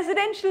 Thomas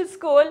Residential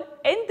School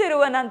in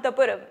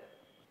Thiruvananthapuram.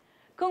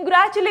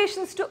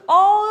 Congratulations to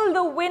all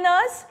the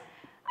winners.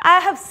 I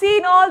have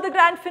seen all the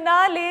grand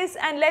finales,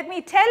 and let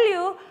me tell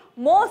you,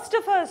 most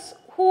of us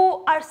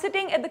who are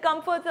sitting at the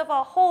comforts of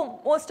our home,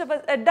 most of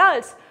us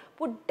adults,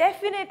 would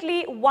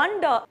definitely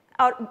wonder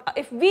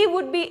if we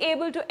would be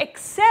able to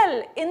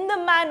excel in the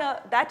manner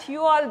that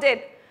you all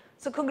did.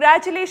 So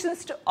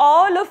congratulations to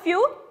all of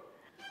you.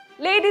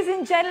 Ladies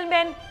and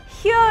gentlemen,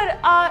 here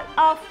are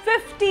our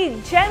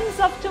 50 gems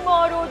of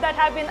tomorrow that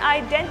have been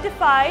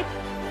identified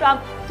from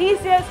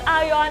TCS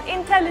iON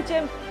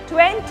IntelliGem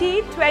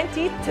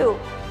 2022.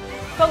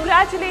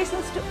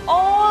 Congratulations to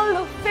all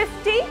of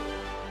 50.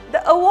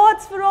 The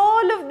awards for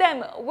all of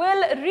them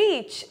will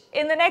reach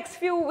in the next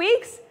few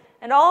weeks,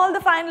 and all the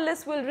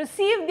finalists will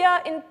receive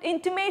their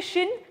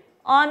intimation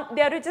on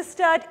their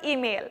registered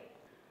email.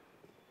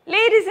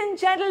 Ladies and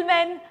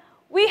gentlemen,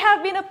 we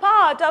have been a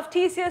part of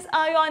TCS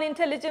iON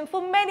IntelliGem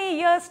for many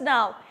years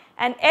now,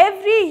 and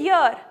every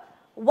year,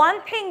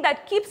 one thing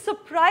that keeps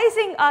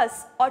surprising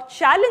us or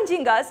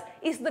challenging us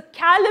is the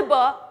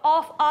caliber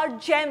of our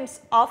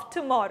gems of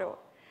tomorrow.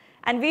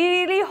 And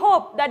we really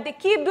hope that they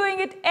keep doing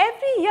it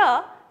every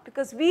year,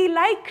 because we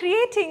like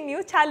creating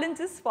new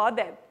challenges for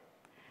them.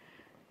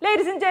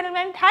 Ladies and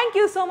gentlemen, thank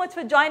you so much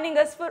for joining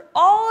us for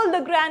all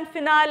the grand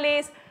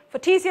finales for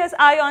TCS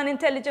iON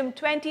IntelliGem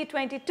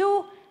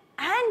 2022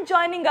 and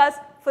joining us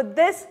for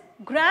this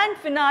grand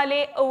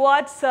finale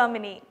award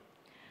ceremony.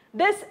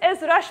 This is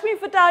Rashmi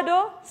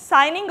Furtado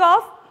signing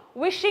off,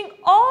 wishing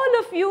all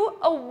of you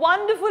a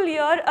wonderful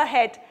year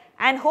ahead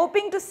and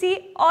hoping to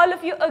see all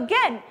of you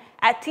again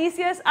at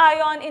TCS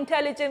iON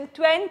IntelliGem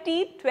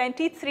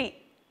 2023.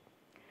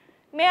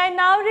 May I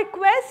now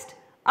request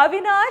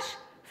Avinash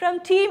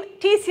from Team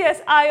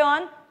TCS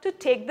iON to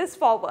take this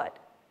forward.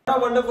 What a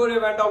wonderful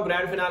event of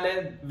grand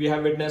finale we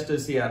have witnessed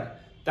this year.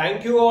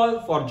 Thank you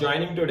all for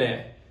joining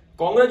today.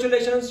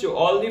 Congratulations to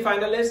all the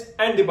finalists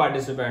and the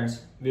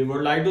participants. We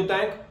would like to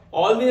thank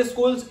all the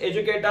schools,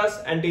 educators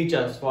and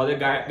teachers for their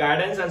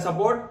guidance and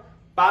support,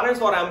 parents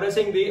for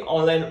embracing the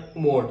online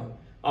mode.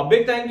 A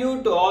big thank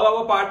you to all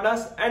our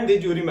partners and the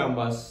jury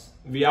members.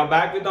 We are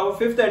back with our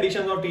 5th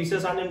edition of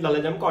TCS iON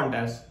IntelliGem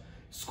contest.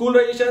 School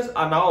registrations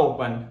are now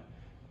open.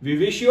 We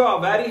wish you a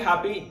very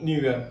happy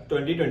New Year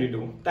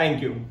 2022.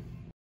 Thank you.